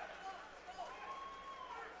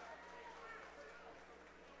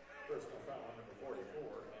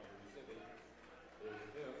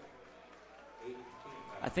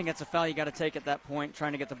 I think that's a foul you got to take at that point,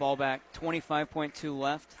 trying to get the ball back. 25.2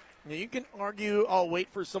 left. Now you can argue, I'll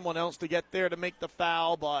wait for someone else to get there to make the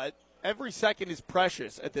foul, but every second is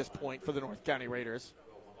precious at this point for the North County Raiders.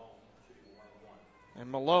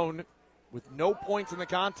 And Malone, with no points in the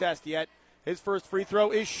contest yet, his first free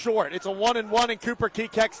throw is short. It's a 1-and-1, and Cooper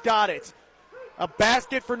Kekek's got it. A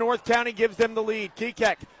basket for North County gives them the lead.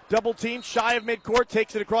 Kekek, double team, shy of midcourt,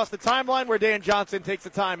 takes it across the timeline where Dan Johnson takes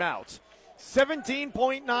a timeout.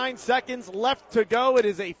 17.9 seconds left to go. It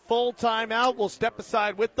is a full timeout. We'll step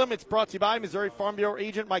aside with them. It's brought to you by Missouri Farm Bureau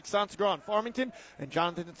agent Mike Sansegra in Farmington and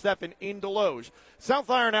Jonathan and Steffen in Deloge. South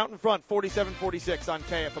Iron out in front, 47-46 on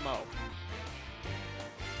KFMO.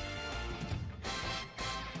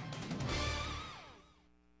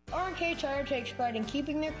 R&K Tire takes pride in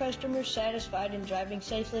keeping their customers satisfied and driving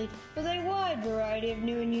safely with a wide variety of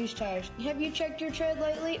new and used tires. Have you checked your tread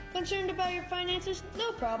lately? Concerned about your finances?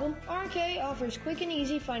 No problem. R&K offers quick and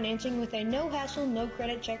easy financing with a no-hassle,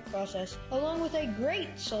 no-credit check process, along with a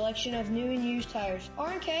great selection of new and used tires.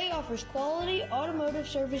 R&K offers quality automotive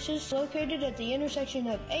services located at the intersection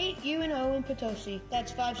of 8, U, and O in Potosi.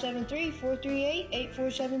 That's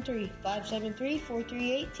 573-438-8473,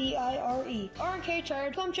 573-438-TIRE. R&K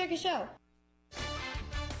Tire, come check us out.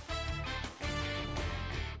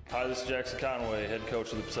 Hi, this is Jackson Conway, head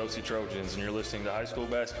coach of the Potosi Trojans, and you're listening to high school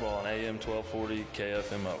basketball on AM 1240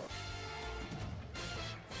 KFMO.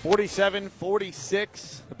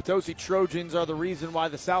 47-46. The Potosi Trojans are the reason why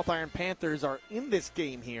the South Iron Panthers are in this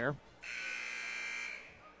game here.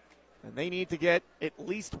 And they need to get at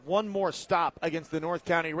least one more stop against the North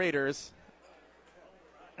County Raiders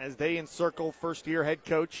as they encircle first-year head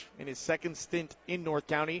coach in his second stint in North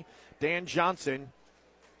County, Dan Johnson.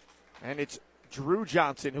 And it's Drew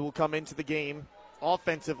Johnson who will come into the game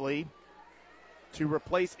offensively to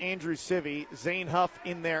replace Andrew Civey. Zane Huff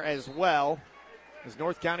in there as well. As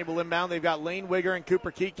North County will inbound, they've got Lane Wigger and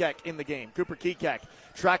Cooper Kekek in the game. Cooper Kekek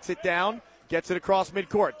tracks it down, Gets it across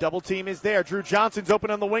midcourt. Double team is there. Drew Johnson's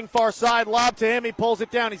open on the wing far side. Lob to him. He pulls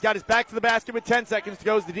it down. He's got his back to the basket with 10 seconds to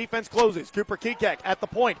go as the defense closes. Cooper Kekek at the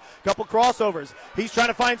point. Couple crossovers. He's trying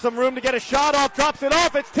to find some room to get a shot off. Drops it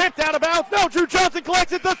off. It's tipped out of bounds. No, Drew Johnson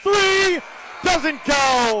collects it. The three doesn't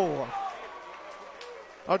go.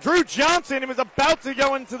 Drew Johnson, he was about to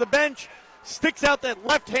go into the bench, sticks out that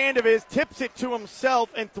left hand of his, tips it to himself,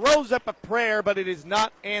 and throws up a prayer, but it is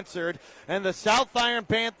not answered. And the South Iron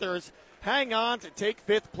Panthers hang on to take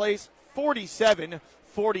fifth place,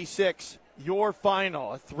 47-46. Your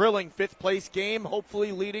final. A thrilling fifth place game,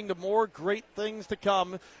 hopefully leading to more great things to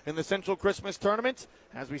come in the Central Christmas Tournament.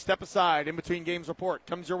 As we step aside, In Between Games Report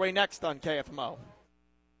comes your way next on KFMO.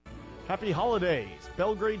 Happy holidays.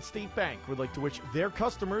 Belgrade State Bank would like to wish their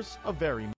customers a very